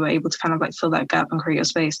recruiter, you were able to kind of fill that gap and create your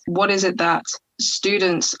space. What is it that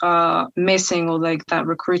students are missing, or that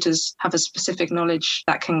recruiters have a specific knowledge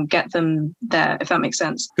that can get them there, if that makes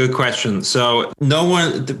sense? Good question. So no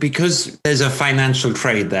one, because there's a financial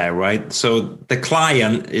trade there, right? So the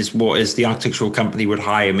client is the architectural company would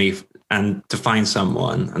hire me and to find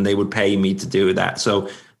someone, and they would pay me to do that. So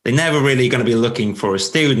they're never really going to be looking for a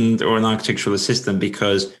student or an architectural assistant,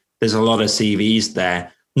 because there's a lot of CVs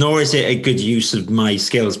there. Nor is it a good use of my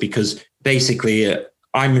skills, because basically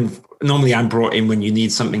normally I'm brought in when you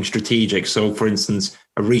need something strategic. So for instance,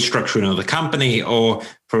 a restructuring of the company, or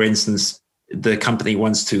for instance, the company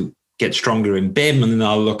wants to get stronger in BIM, and then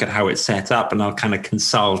I'll look at how it's set up and I'll kind of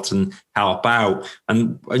consult and help out.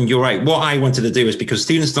 And you're right. What I wanted to do is, because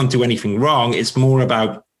students don't do anything wrong, it's more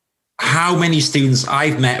about how many students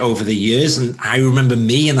I've met over the years. And I remember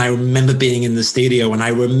me, and I remember being in the studio, and I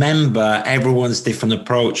remember everyone's different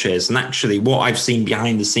approaches. And actually what I've seen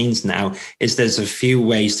behind the scenes now is there's a few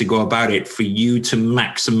ways to go about it for you to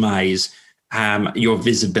maximize your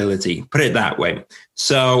visibility, put it that way.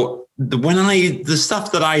 So the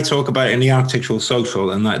stuff that I talk about in the architectural social,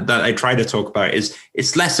 and that I try to talk about, is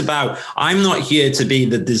it's less about, I'm not here to be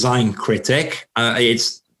the design critic.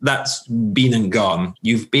 That's been and gone.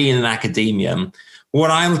 You've been in academia. What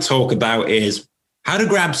I'll talk about is how to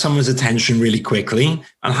grab someone's attention really quickly,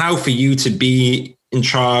 and how for you to be in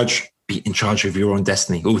charge, be in charge of your own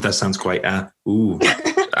destiny. Oh, that sounds quite,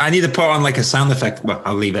 I need to put on like a sound effect. Well,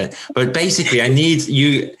 I'll leave it. But basically, I need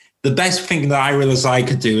you. The best thing that I realized I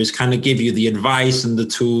could do is kind of give you the advice and the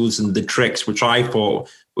tools and the tricks, which I thought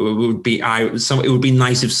it would be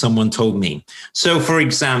nice if someone told me. So, for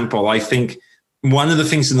example, I think one of the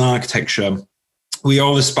things in architecture, we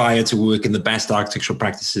all aspire to work in the best architectural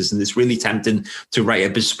practices, and it's really tempting to write a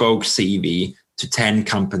bespoke CV to 10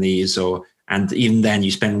 companies, and even then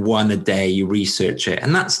you spend one a day, you research it,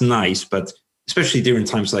 and that's nice. But especially during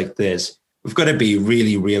times like this, we've got to be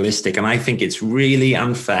really realistic. And I think it's really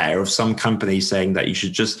unfair of some companies saying that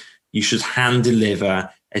you should hand deliver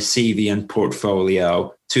a CV and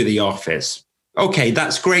portfolio to the office. Okay,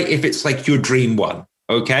 that's great if it's like your dream one.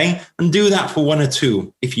 Okay, and do that for one or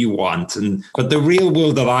two if you want. But the real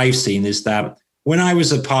world that I've seen is that when I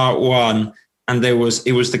was a part one and it was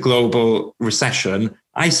the global recession,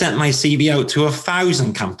 I sent my CV out to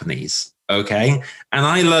 1,000 companies. Okay,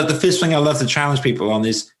 and the first thing I love to challenge people on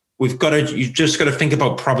is you just got to think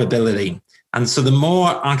about probability. And so the more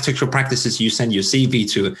architectural practices you send your CV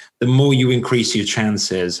to, the more you increase your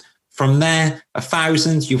chances. From there,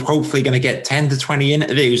 1,000, you're hopefully going to get 10 to 20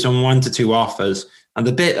 interviews and 1 to 2 offers. And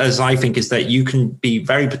the bit, as I think, is that you can be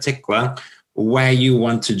very particular where you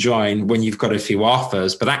want to join when you've got a few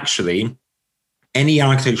offers. But actually, any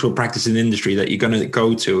architectural practice in the industry that you're going to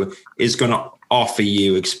go to is going to offer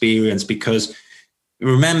you experience. Because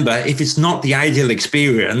remember, if it's not the ideal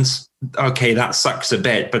experience, okay, that sucks a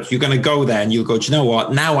bit, but you're going to go there and you'll go, do you know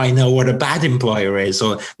what? Now I know what a bad employer is,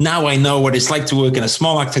 or now I know what it's like to work in a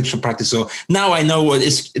small architectural practice, or now I know what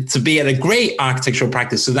it's to be at a great architectural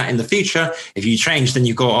practice, so that in the future, if you change, then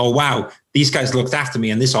you go, oh, wow, these guys looked after me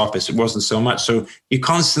in this office. It wasn't so much. So you're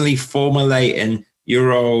constantly formulating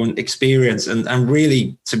your own experience, and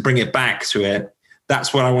really to bring it back to it,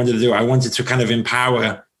 that's what I wanted to do. I wanted to kind of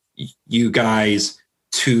empower you guys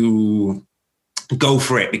to go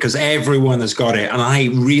for it, because everyone has got it. And I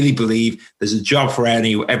really believe there's a job for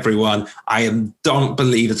everyone. I don't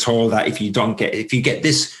believe at all that if you get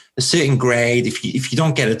a certain grade, if you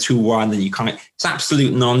don't get a 2-1, then you can't. It's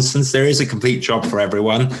absolute nonsense. There is a complete job for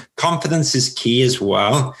everyone. Confidence is key as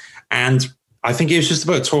well. And I think it was just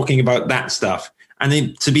about talking about that stuff. And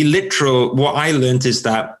then, to be literal, what I learned is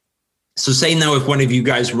that, so say now if one of you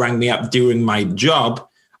guys rang me up during my job,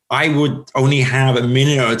 I would only have a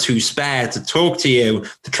minute or two spare to talk to you,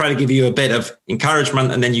 to try to give you a bit of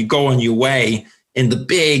encouragement, and then you go on your way in the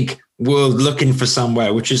big world looking for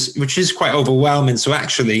somewhere, which is quite overwhelming. So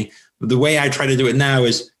actually, the way I try to do it now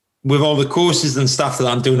is with all the courses and stuff that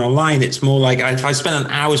I'm doing online, it's more like if I spend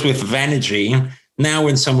an hour's worth of energy, now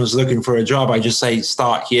when someone's looking for a job, I just say,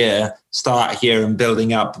 start here and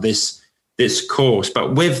building up this course.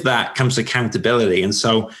 But with that comes accountability. And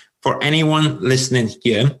so for anyone listening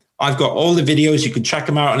here, I've got all the videos. You can check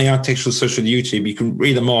them out on the Architectural Social YouTube. You can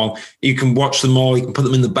read them all. You can watch them all. You can put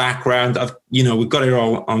them in the background. We've got it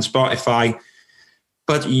all on Spotify.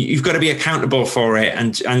 But you've got to be accountable for it.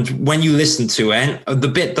 And when you listen to it, the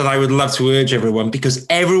bit that I would love to urge everyone, because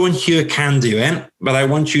everyone here can do it, but I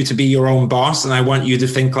want you to be your own boss. And I want you to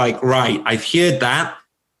think like, right, I've heard that.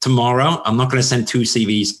 Tomorrow, I'm not going to send 2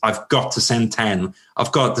 CVs. I've got to send 10.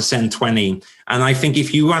 I've got to send 20. And I think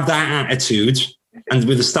if you have that attitude, and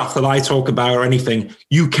with the stuff that I talk about or anything,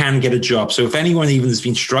 you can get a job. So if anyone even has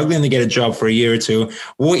been struggling to get a job for a year or two,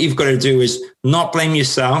 what you've got to do is not blame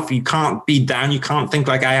yourself. You can't be down. You can't think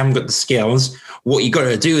like I haven't got the skills. What you got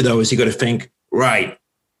to do, though, is you got to think, right,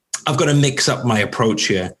 I've got to mix up my approach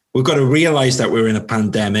here. We've got to realize that we're in a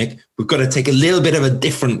pandemic. We've got to take a little bit of a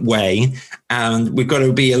different way, and we've got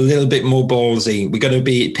to be a little bit more ballsy. We've got to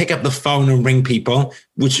pick up the phone and ring people,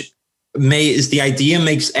 which the idea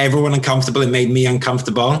makes everyone uncomfortable. It made me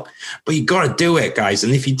uncomfortable, but you got to do it, guys.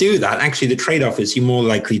 And if you do that, actually the trade-off is you're more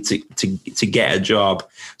likely to get a job.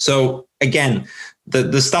 So again,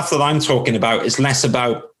 the stuff that I'm talking about is less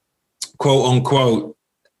about quote unquote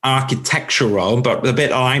architectural, but the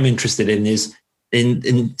bit I'm interested in is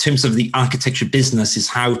in terms of the architecture business is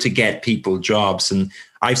how to get people jobs. And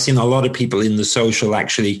I've seen a lot of people in the social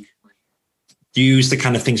actually use the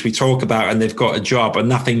kind of things we talk about, and they've got a job, and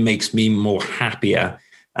nothing makes me more happier.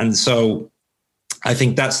 And so I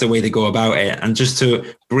think that's the way to go about it. And just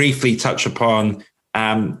to briefly touch upon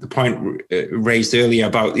the point raised earlier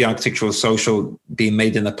about the architectural social being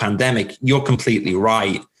made in the pandemic, you're completely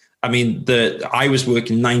right. I mean, I was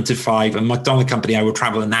working 9 to 5, and McDonald Company, I would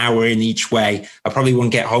travel an hour in each way. I probably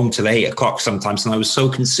wouldn't get home till 8 o'clock sometimes. And I was so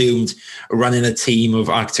consumed running a team of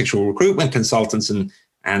architectural recruitment consultants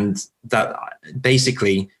and that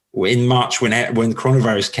basically in March when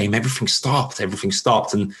coronavirus came, everything stopped.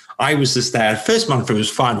 And I was just there. First month it was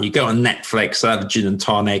fun. You go on Netflix, have gin and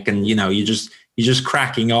tonic, and you're just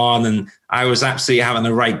cracking on. And I was absolutely having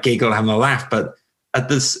a right giggle, having a laugh. But at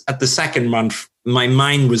the second month, my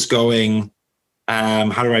mind was going,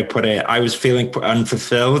 how do I put it? I was feeling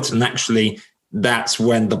unfulfilled. And actually, that's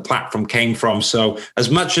when the platform came from. So as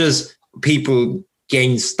much as people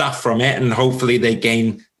gain stuff from it, and hopefully they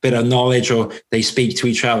gain a bit of knowledge or they speak to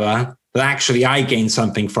each other, but actually I gain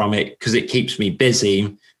something from it because it keeps me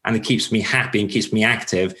busy and it keeps me happy and keeps me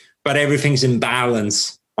active. But everything's in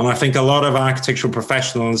balance. And I think a lot of architectural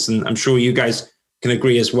professionals, and I'm sure you guys can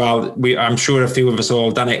agree as well, I'm sure a few of us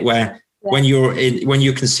all done it, where when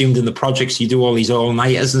you're consumed in the projects, you do all these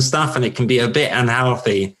all-nighters and stuff, and it can be a bit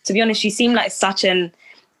unhealthy. To be honest, you seem like such an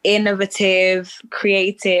innovative,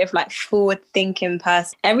 creative, like forward-thinking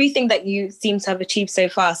person. Everything that you seem to have achieved so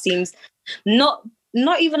far seems not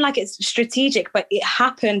even like it's strategic, but it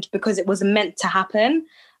happened because it was meant to happen.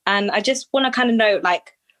 And I just want to kind of know,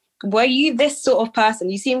 like, were you this sort of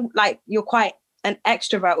person? You seem like you're quite an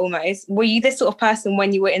extrovert almost. Were you this sort of person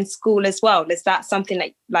when you were in school as well? Is that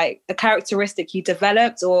something like a characteristic you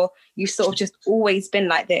developed, or you sort of just always been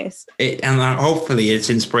like this? Hopefully it's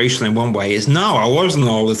inspirational in one way. No, I wasn't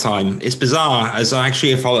all the time. It's bizarre, as I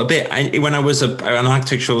actually followed a bit. When I was an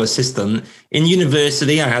architectural assistant in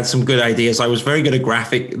university, I had some good ideas. I was very good at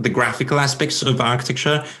the graphical aspects of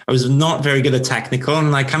architecture. I was not very good at technical,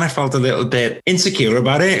 and I kind of felt a little bit insecure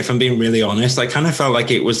about it, if I'm being really honest. I kind of felt like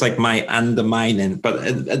it was like my undermining. But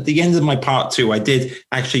at the end of my part 2, I did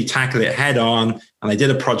actually tackle it head on. And I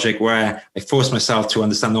did a project where I forced myself to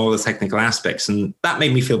understand all the technical aspects. And that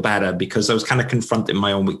made me feel better because I was kind of confronting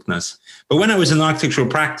my own weakness. But when I was in architectural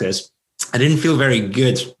practice, I didn't feel very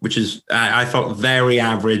good, which is, I felt very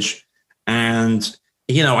average. And,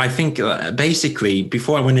 I think basically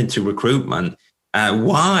before I went into recruitment,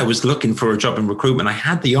 while I was looking for a job in recruitment, I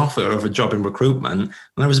had the offer of a job in recruitment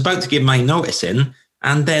and I was about to give my notice in.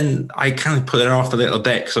 And then I kind of put it off a little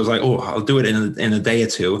bit because I was like, oh, I'll do it in a day or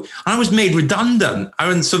two. And I was made redundant.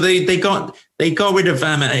 And so they got rid of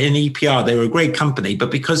an EPR. They were a great company, but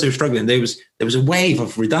because they were struggling, there was a wave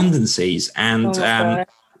of redundancies. And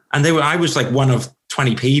I was like one of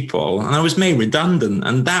 20 people, and I was made redundant.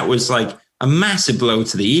 And that was like a massive blow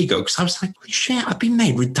to the ego, because I was like, holy shit, I've been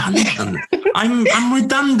made redundant. I'm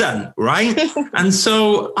redundant, right? And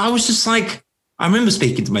so I was just like, I remember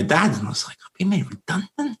speaking to my dad, and I was like, I've been made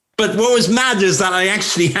redundant. But what was mad is that I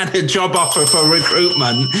actually had a job offer for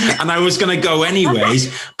recruitment and I was going to go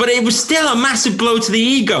anyways, but it was still a massive blow to the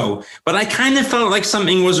ego. But I kind of felt like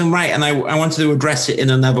something wasn't right, and I wanted to address it in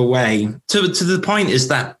another way. To the point is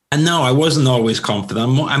that, and no, I wasn't always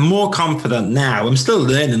confident. I'm more confident now. I'm still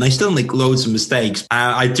learning. I still make loads of mistakes.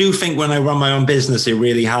 I do think when I run my own business, it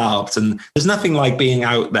really helped. And there's nothing like being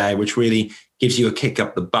out there, which really gives you a kick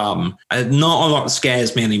up the bum. Not a lot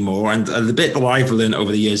scares me anymore. And the bit that I've learned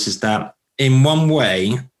over the years is that, in one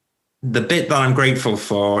way, the bit that I'm grateful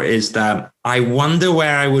for is that I wonder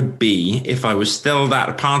where I would be if I was still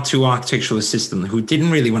that part 2 architectural assistant who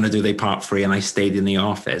didn't really want to do their part 3 and I stayed in the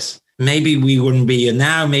office. Maybe we wouldn't be here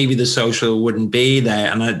now. Maybe the social wouldn't be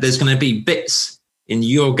there. And there's going to be bits in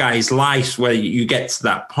your guys' lives where you get to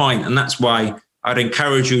that point. And that's why I'd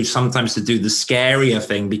encourage you sometimes to do the scarier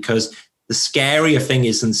thing, because the scarier thing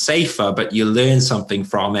isn't safer, but you learn something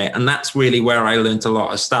from it. And that's really where I learned a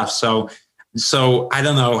lot of stuff. So I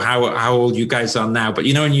don't know how old you guys are now, but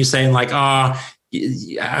when you're saying like,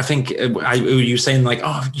 I think you're saying like,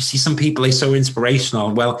 oh, you see some people, they're so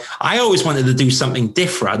inspirational. Well, I always wanted to do something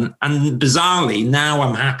different. And bizarrely, now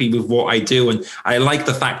I'm happy with what I do. And I like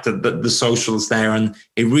the fact that the social's there, and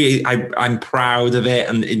it really, I'm proud of it.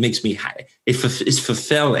 And it makes me, it's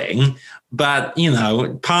fulfilling. But,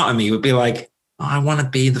 part of me would be like, oh, I want to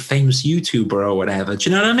be the famous YouTuber or whatever. Do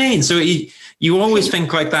you know what I mean? So you always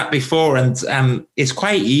think like that before. And it's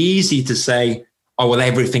quite easy to say, oh, well,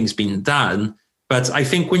 everything's been done. But I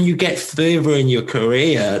think when you get further in your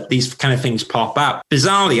career, these kind of things pop up.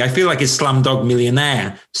 Bizarrely, I feel like it's Slumdog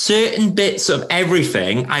Millionaire. Certain bits of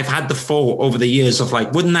everything I've had the thought over the years of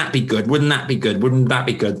like, wouldn't that be good? Wouldn't that be good? Wouldn't that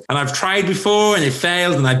be good? And I've tried before and it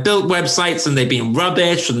failed, and I built websites and they've been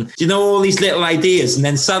rubbish, and all these little ideas. And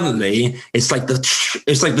then suddenly it's like the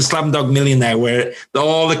Slumdog Millionaire, where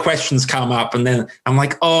all the questions come up, and then I'm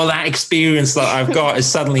like, oh, that experience that I've got is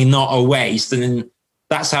suddenly not a waste. And then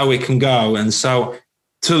that's how it can go. And so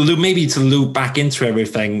to loop back into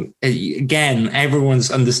everything, again,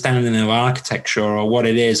 everyone's understanding of architecture or what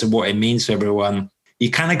it is and what it means to everyone,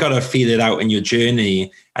 you kind of got to feel it out in your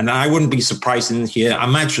journey. And I wouldn't be surprised in here, I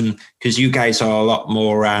imagine, because you guys are a lot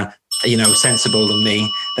more sensible than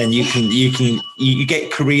me, then you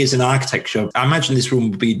get careers in architecture. I imagine this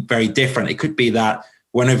room would be very different. It could be that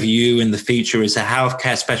one of you in the future is a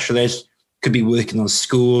healthcare specialist, could be working on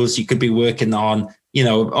schools. You could be working on,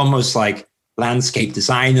 almost like landscape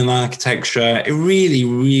design and architecture. It really,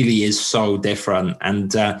 really is so different.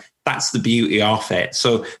 And that's the beauty of it.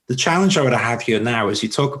 So the challenge I would have here now is you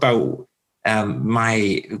talk about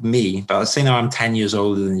me, but I say now I'm 10 years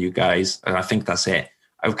older than you guys. And I think that's it.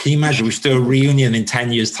 Can you imagine we do a reunion in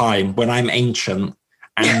 10 years time when I'm ancient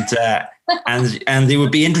and it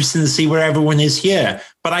would be interesting to see where everyone is here.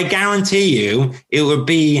 But I guarantee you it would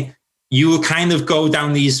be, you will kind of go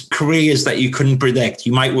down these careers that you couldn't predict.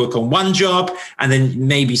 You might work on one job and then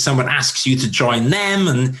maybe someone asks you to join them,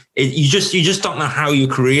 and you just don't know how your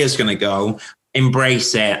career is going to go.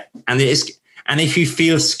 Embrace it. And if you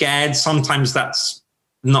feel scared, sometimes that's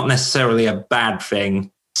not necessarily a bad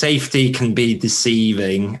thing. Safety can be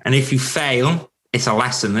deceiving. And if you fail, it's a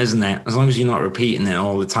lesson, isn't it? As long as you're not repeating it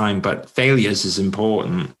all the time, but failures is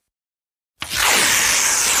important.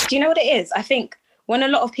 Do you know what it is? I think when a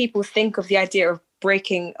lot of people think of the idea of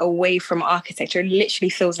breaking away from architecture, it literally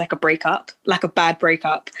feels like a breakup, like a bad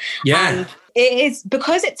breakup. Yeah. And it is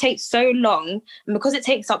because it takes so long and because it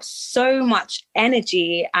takes up so much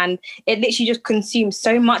energy and it literally just consumes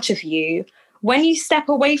so much of you. When you step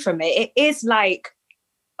away from it, it is like,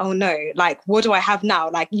 oh no, like, what do I have now?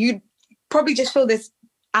 Like, you probably just feel this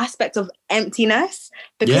aspect of emptiness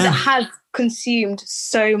because it has consumed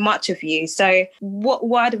so much of you. So what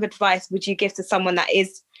word of advice would you give to someone that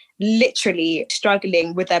is literally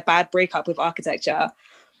struggling with their bad breakup with architecture?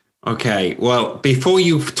 Okay, well, before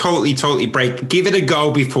you totally break, give it a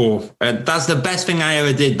go before. That's the best thing I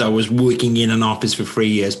ever did, though, was working in an office for 3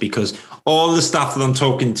 years, because all the stuff that I'm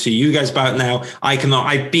talking to you guys about now,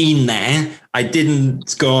 I've been there. I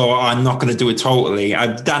didn't go, I'm not going to do it totally.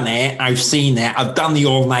 I've done it. I've seen it. I've done the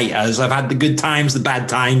all-nighters. I've had the good times, the bad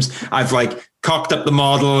times. I've cocked up the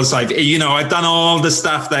models. I've done all the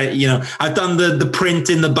stuff that, I've done the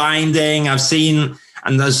print in the binding. I've seen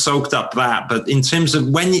and I've soaked up that. But in terms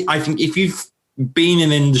of I think if you've been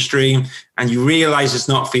in industry and you realize it's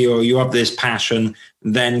not for you, or you have this passion,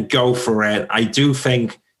 then go for it. I do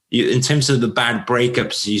think in terms of the bad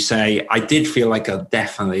breakups, you say, I did feel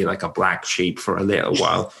definitely like a black sheep for a little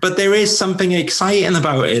while, but there is something exciting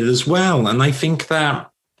about it as well. And I think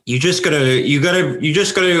that you just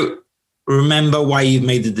gotta remember why you've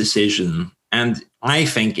made the decision. And I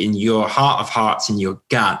think in your heart of hearts, in your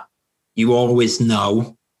gut, you always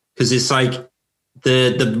know, because it's like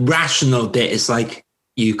the rational bit is like,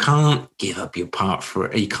 you can't give up your part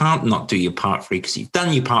for, you can't not do your part 3 because you've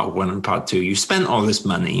done your part 1 and part 2. You've spent all this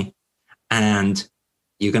money and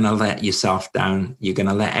you're going to let yourself down. You're going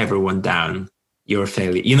to let everyone down. You're a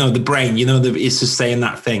failure. The brain, it's just saying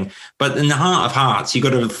that thing. But in the heart of hearts, you got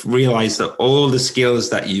to realize that all the skills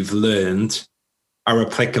that you've learned are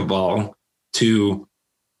applicable to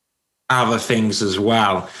other things as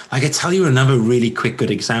well. I tell you another really quick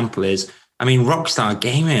good example is, Rockstar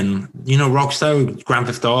Gaming, Rockstar, Grand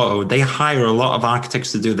Theft Auto, they hire a lot of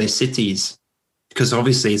architects to do their cities because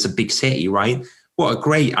obviously it's a big city, right? What a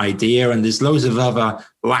great idea. And there's loads of other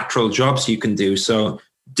lateral jobs you can do. So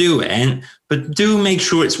do it, but do make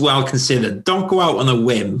sure it's well considered. Don't go out on a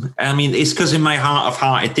whim. It's because in my heart of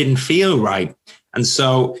heart, it didn't feel right. And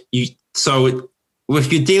so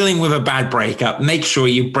if you're dealing with a bad breakup, make sure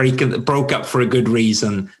you broke up for a good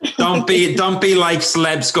reason. Don't be like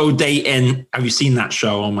celebs go dating. Have you seen that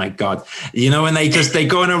show? Oh my God. When they're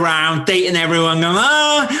going around dating everyone going,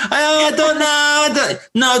 I don't know.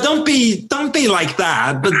 No, don't be like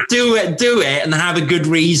that, but do it and have a good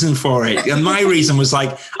reason for it. And my reason was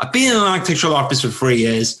I've been in an architectural office for 3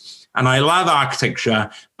 years and I love architecture,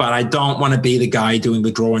 but I don't want to be the guy doing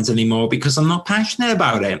the drawings anymore because I'm not passionate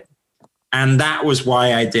about it. And that was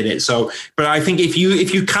why I did it. So, but I think if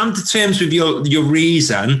you come to terms with your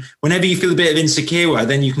reason, whenever you feel a bit of insecure,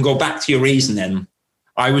 then you can go back to your reasoning.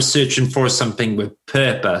 I was searching for something with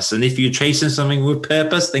purpose. And if you're chasing something with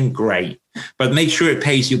purpose, then great. But make sure it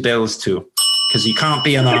pays your bills too, because you can't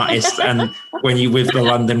be an artist and when you're with the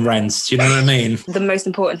London rents. Do you know what I mean? The most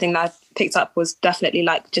important thing that I picked up was definitely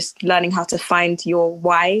just learning how to find your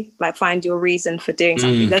why, find your reason for doing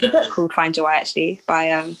something. There's a book called Find Your Why, actually,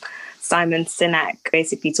 by Simon Sinek.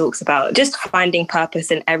 Basically talks about just finding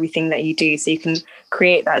purpose in everything that you do, so you can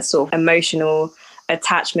create that sort of emotional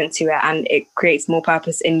attachment to it, and it creates more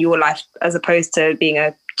purpose in your life as opposed to being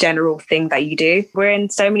a general thing that you do. We're in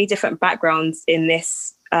so many different backgrounds in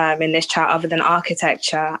this in this chat other than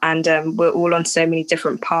architecture, and we're all on so many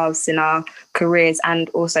different paths in our careers and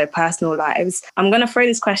also personal lives. I'm going to throw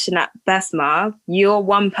this question at Besma. You're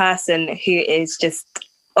one person who is just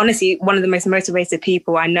honestly one of the most motivated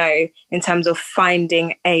people I know in terms of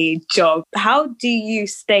finding a job. How do you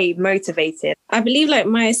stay motivated? I believe like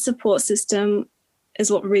my support system is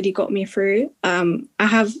what really got me through. I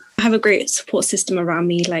have a great support system around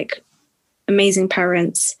me, like amazing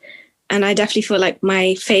parents. And I definitely feel like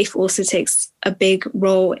my faith also takes a big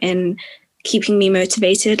role in keeping me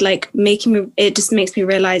motivated, like it just makes me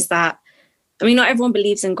realize that, I mean, not everyone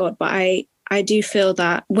believes in God, but I do feel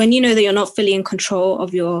that when you know that you're not fully in control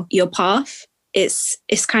of your path, it's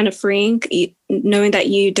kind of freeing, knowing that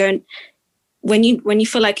you don't, when you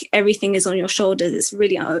feel like everything is on your shoulders, it's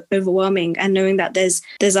really overwhelming. And knowing that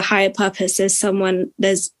there's a higher purpose,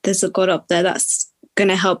 there's a God up there that's going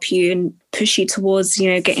to help you and push you towards,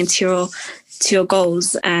 getting to your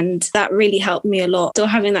goals. And that really helped me a lot. Still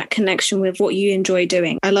having that connection with what you enjoy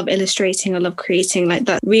doing. I love illustrating, I love creating, like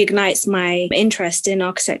that reignites my interest in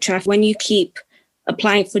architecture. When you keep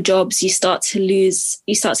applying for jobs, you start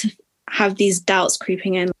to have these doubts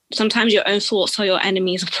creeping in. Sometimes your own thoughts are your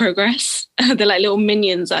enemies of progress. They're like little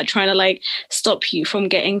minions that are trying to like stop you from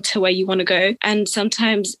getting to where you want to go. And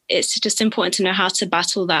sometimes it's just important to know how to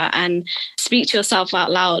battle that and speak to yourself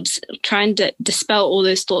out loud, try and dispel all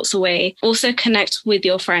those thoughts away. Also connect with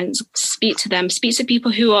your friends, speak to them, speak to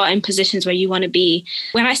people who are in positions where you want to be.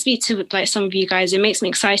 When I speak to like some of you guys, it makes me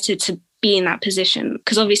excited to be in that position,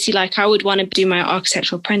 because obviously like I would want to do my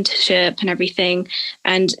architectural apprenticeship and everything,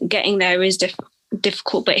 and getting there is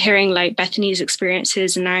difficult, but hearing like Bethany's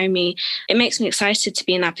experiences and Naomi, it makes me excited to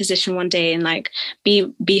be in that position one day and like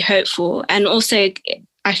be hopeful. And also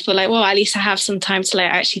I feel like, well, at least I have some time to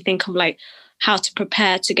like actually think of like how to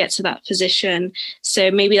prepare to get to that position.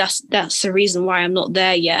 So maybe that's the reason why I'm not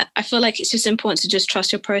there yet. I feel like it's just important to just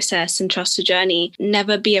trust your process and trust the journey.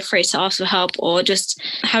 Never be afraid to ask for help, or just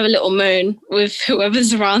have a little moan with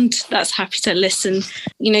whoever's around that's happy to listen.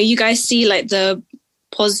 You guys see like the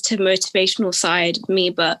positive motivational side of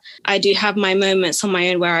me, but I do have my moments on my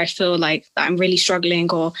own where I feel like that I'm really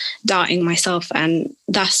struggling or doubting myself, and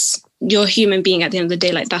you're a human being at the end of the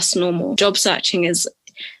day. Like that's normal. Job searching is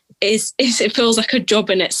it feels like a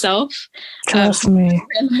job in itself. Trust me.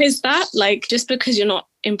 Realize that like just because you're not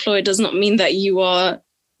employed does not mean that you are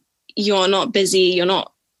not busy. You're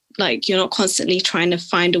not constantly trying to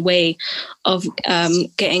find a way of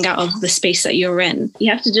getting out of the space that you're in.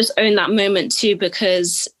 You have to just own that moment too,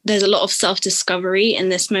 because there's a lot of self-discovery in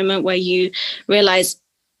this moment where you realize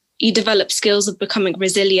you develop skills of becoming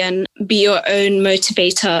resilient, be your own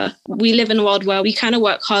motivator. We live in a world where we kind of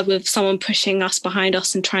work hard with someone pushing us behind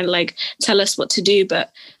us and trying to like tell us what to do.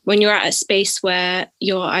 But when you're at a space where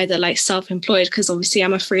you're either like self-employed, because obviously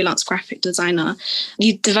I'm a freelance graphic designer,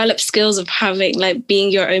 you develop skills of having like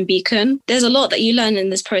being your own beacon. There's a lot that you learn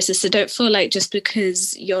in this process. So don't feel like just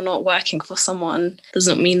because you're not working for someone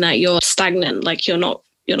doesn't mean that you're stagnant, like you're not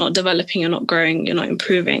developing, you're not growing, you're not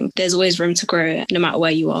improving. There's always room to grow no matter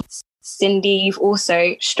where you are. Cindy, you've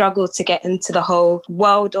also struggled to get into the whole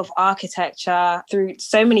world of architecture through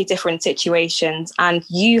so many different situations, and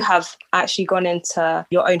you have actually gone into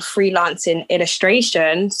your own freelancing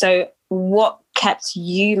illustration. So what kept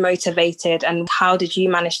you motivated, and how did you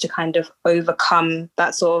manage to kind of overcome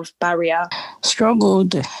that sort of barrier?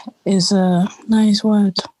 Struggled is a nice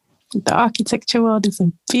word. The architecture world is a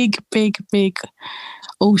big, big, big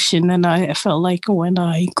ocean, and I felt like when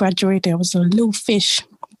I graduated I was a little fish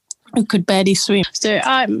who could barely swim. So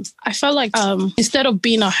I felt like instead of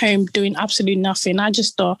being at home doing absolutely nothing, I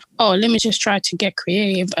just thought, let me just try to get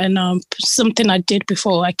creative. And something I did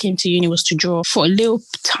before I came to uni was to draw. For a little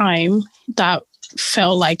time, that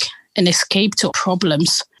felt like an escape to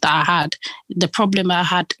problems that I had. The problem I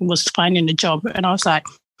had was finding a job, and I was like,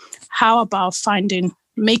 how about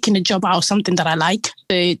making a job out of something that I like?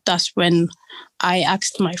 So that's when I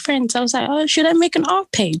asked my friends, I was like, should I make an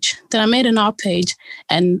art page? Then I made an art page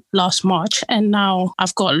last March, and now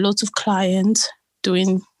I've got lots of clients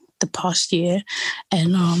doing the past year,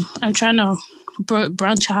 and I'm trying to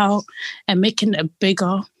branch out and making a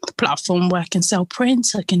bigger platform where I can sell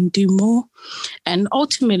prints, I can do more. And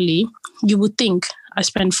ultimately, you would think I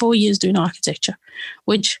spent 4 years doing architecture,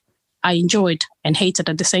 which I enjoyed and hated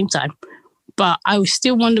at the same time. But I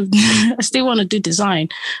still want to do design.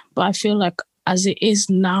 But I feel like as it is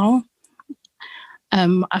now,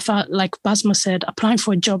 I felt like Basma said, applying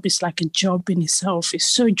for a job is like a job in itself. It's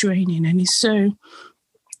so draining, and it's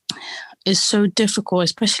so difficult,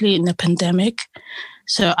 especially in the pandemic.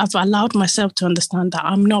 So I've allowed myself to understand that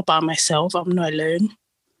I'm not by myself. I'm not alone.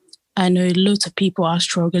 I know loads of people are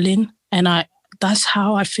struggling, and that's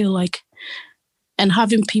how I feel like. And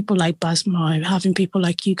having people like Basma, having people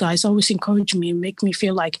like you guys always encourage me and make me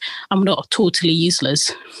feel like I'm not totally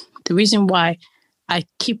useless. The reason why I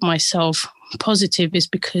keep myself positive is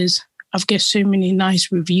because I've got so many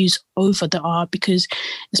nice reviews over the art, because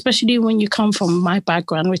especially when you come from my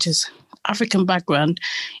background, which is African background,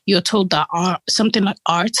 you're told that something like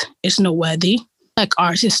art is not worthy. Like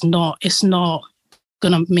art is not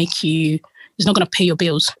going to make you, it's not going to pay your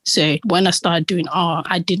bills. So when I started doing art,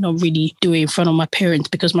 I did not really do it in front of my parents,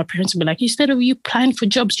 because my parents would be like, instead of you applying for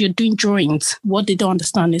jobs, you're doing drawings. What they don't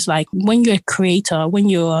understand is like, when you're a creator, when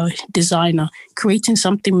you're a designer, creating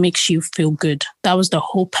something makes you feel good. That was the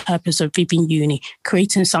whole purpose of Vivian Uni,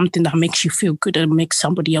 creating something that makes you feel good and makes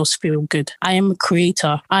somebody else feel good. I am a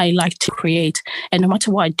creator. I like to create. And no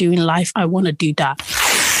matter what I do in life, I want to do that.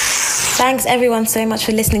 Thanks everyone so much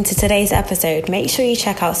for listening to today's episode. Make sure you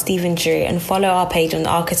check out Stephen Drew and follow our page on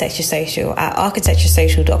Architecture Social at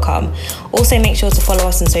architecturesocial.com. Also make sure to follow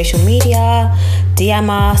us on social media, DM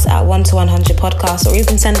us at 1to100 podcast, or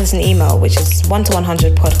even send us an email, which is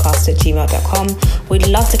 1to100podcast@gmail.com. We'd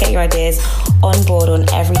love to get your ideas on board on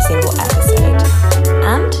every single episode.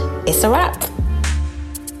 And it's a wrap.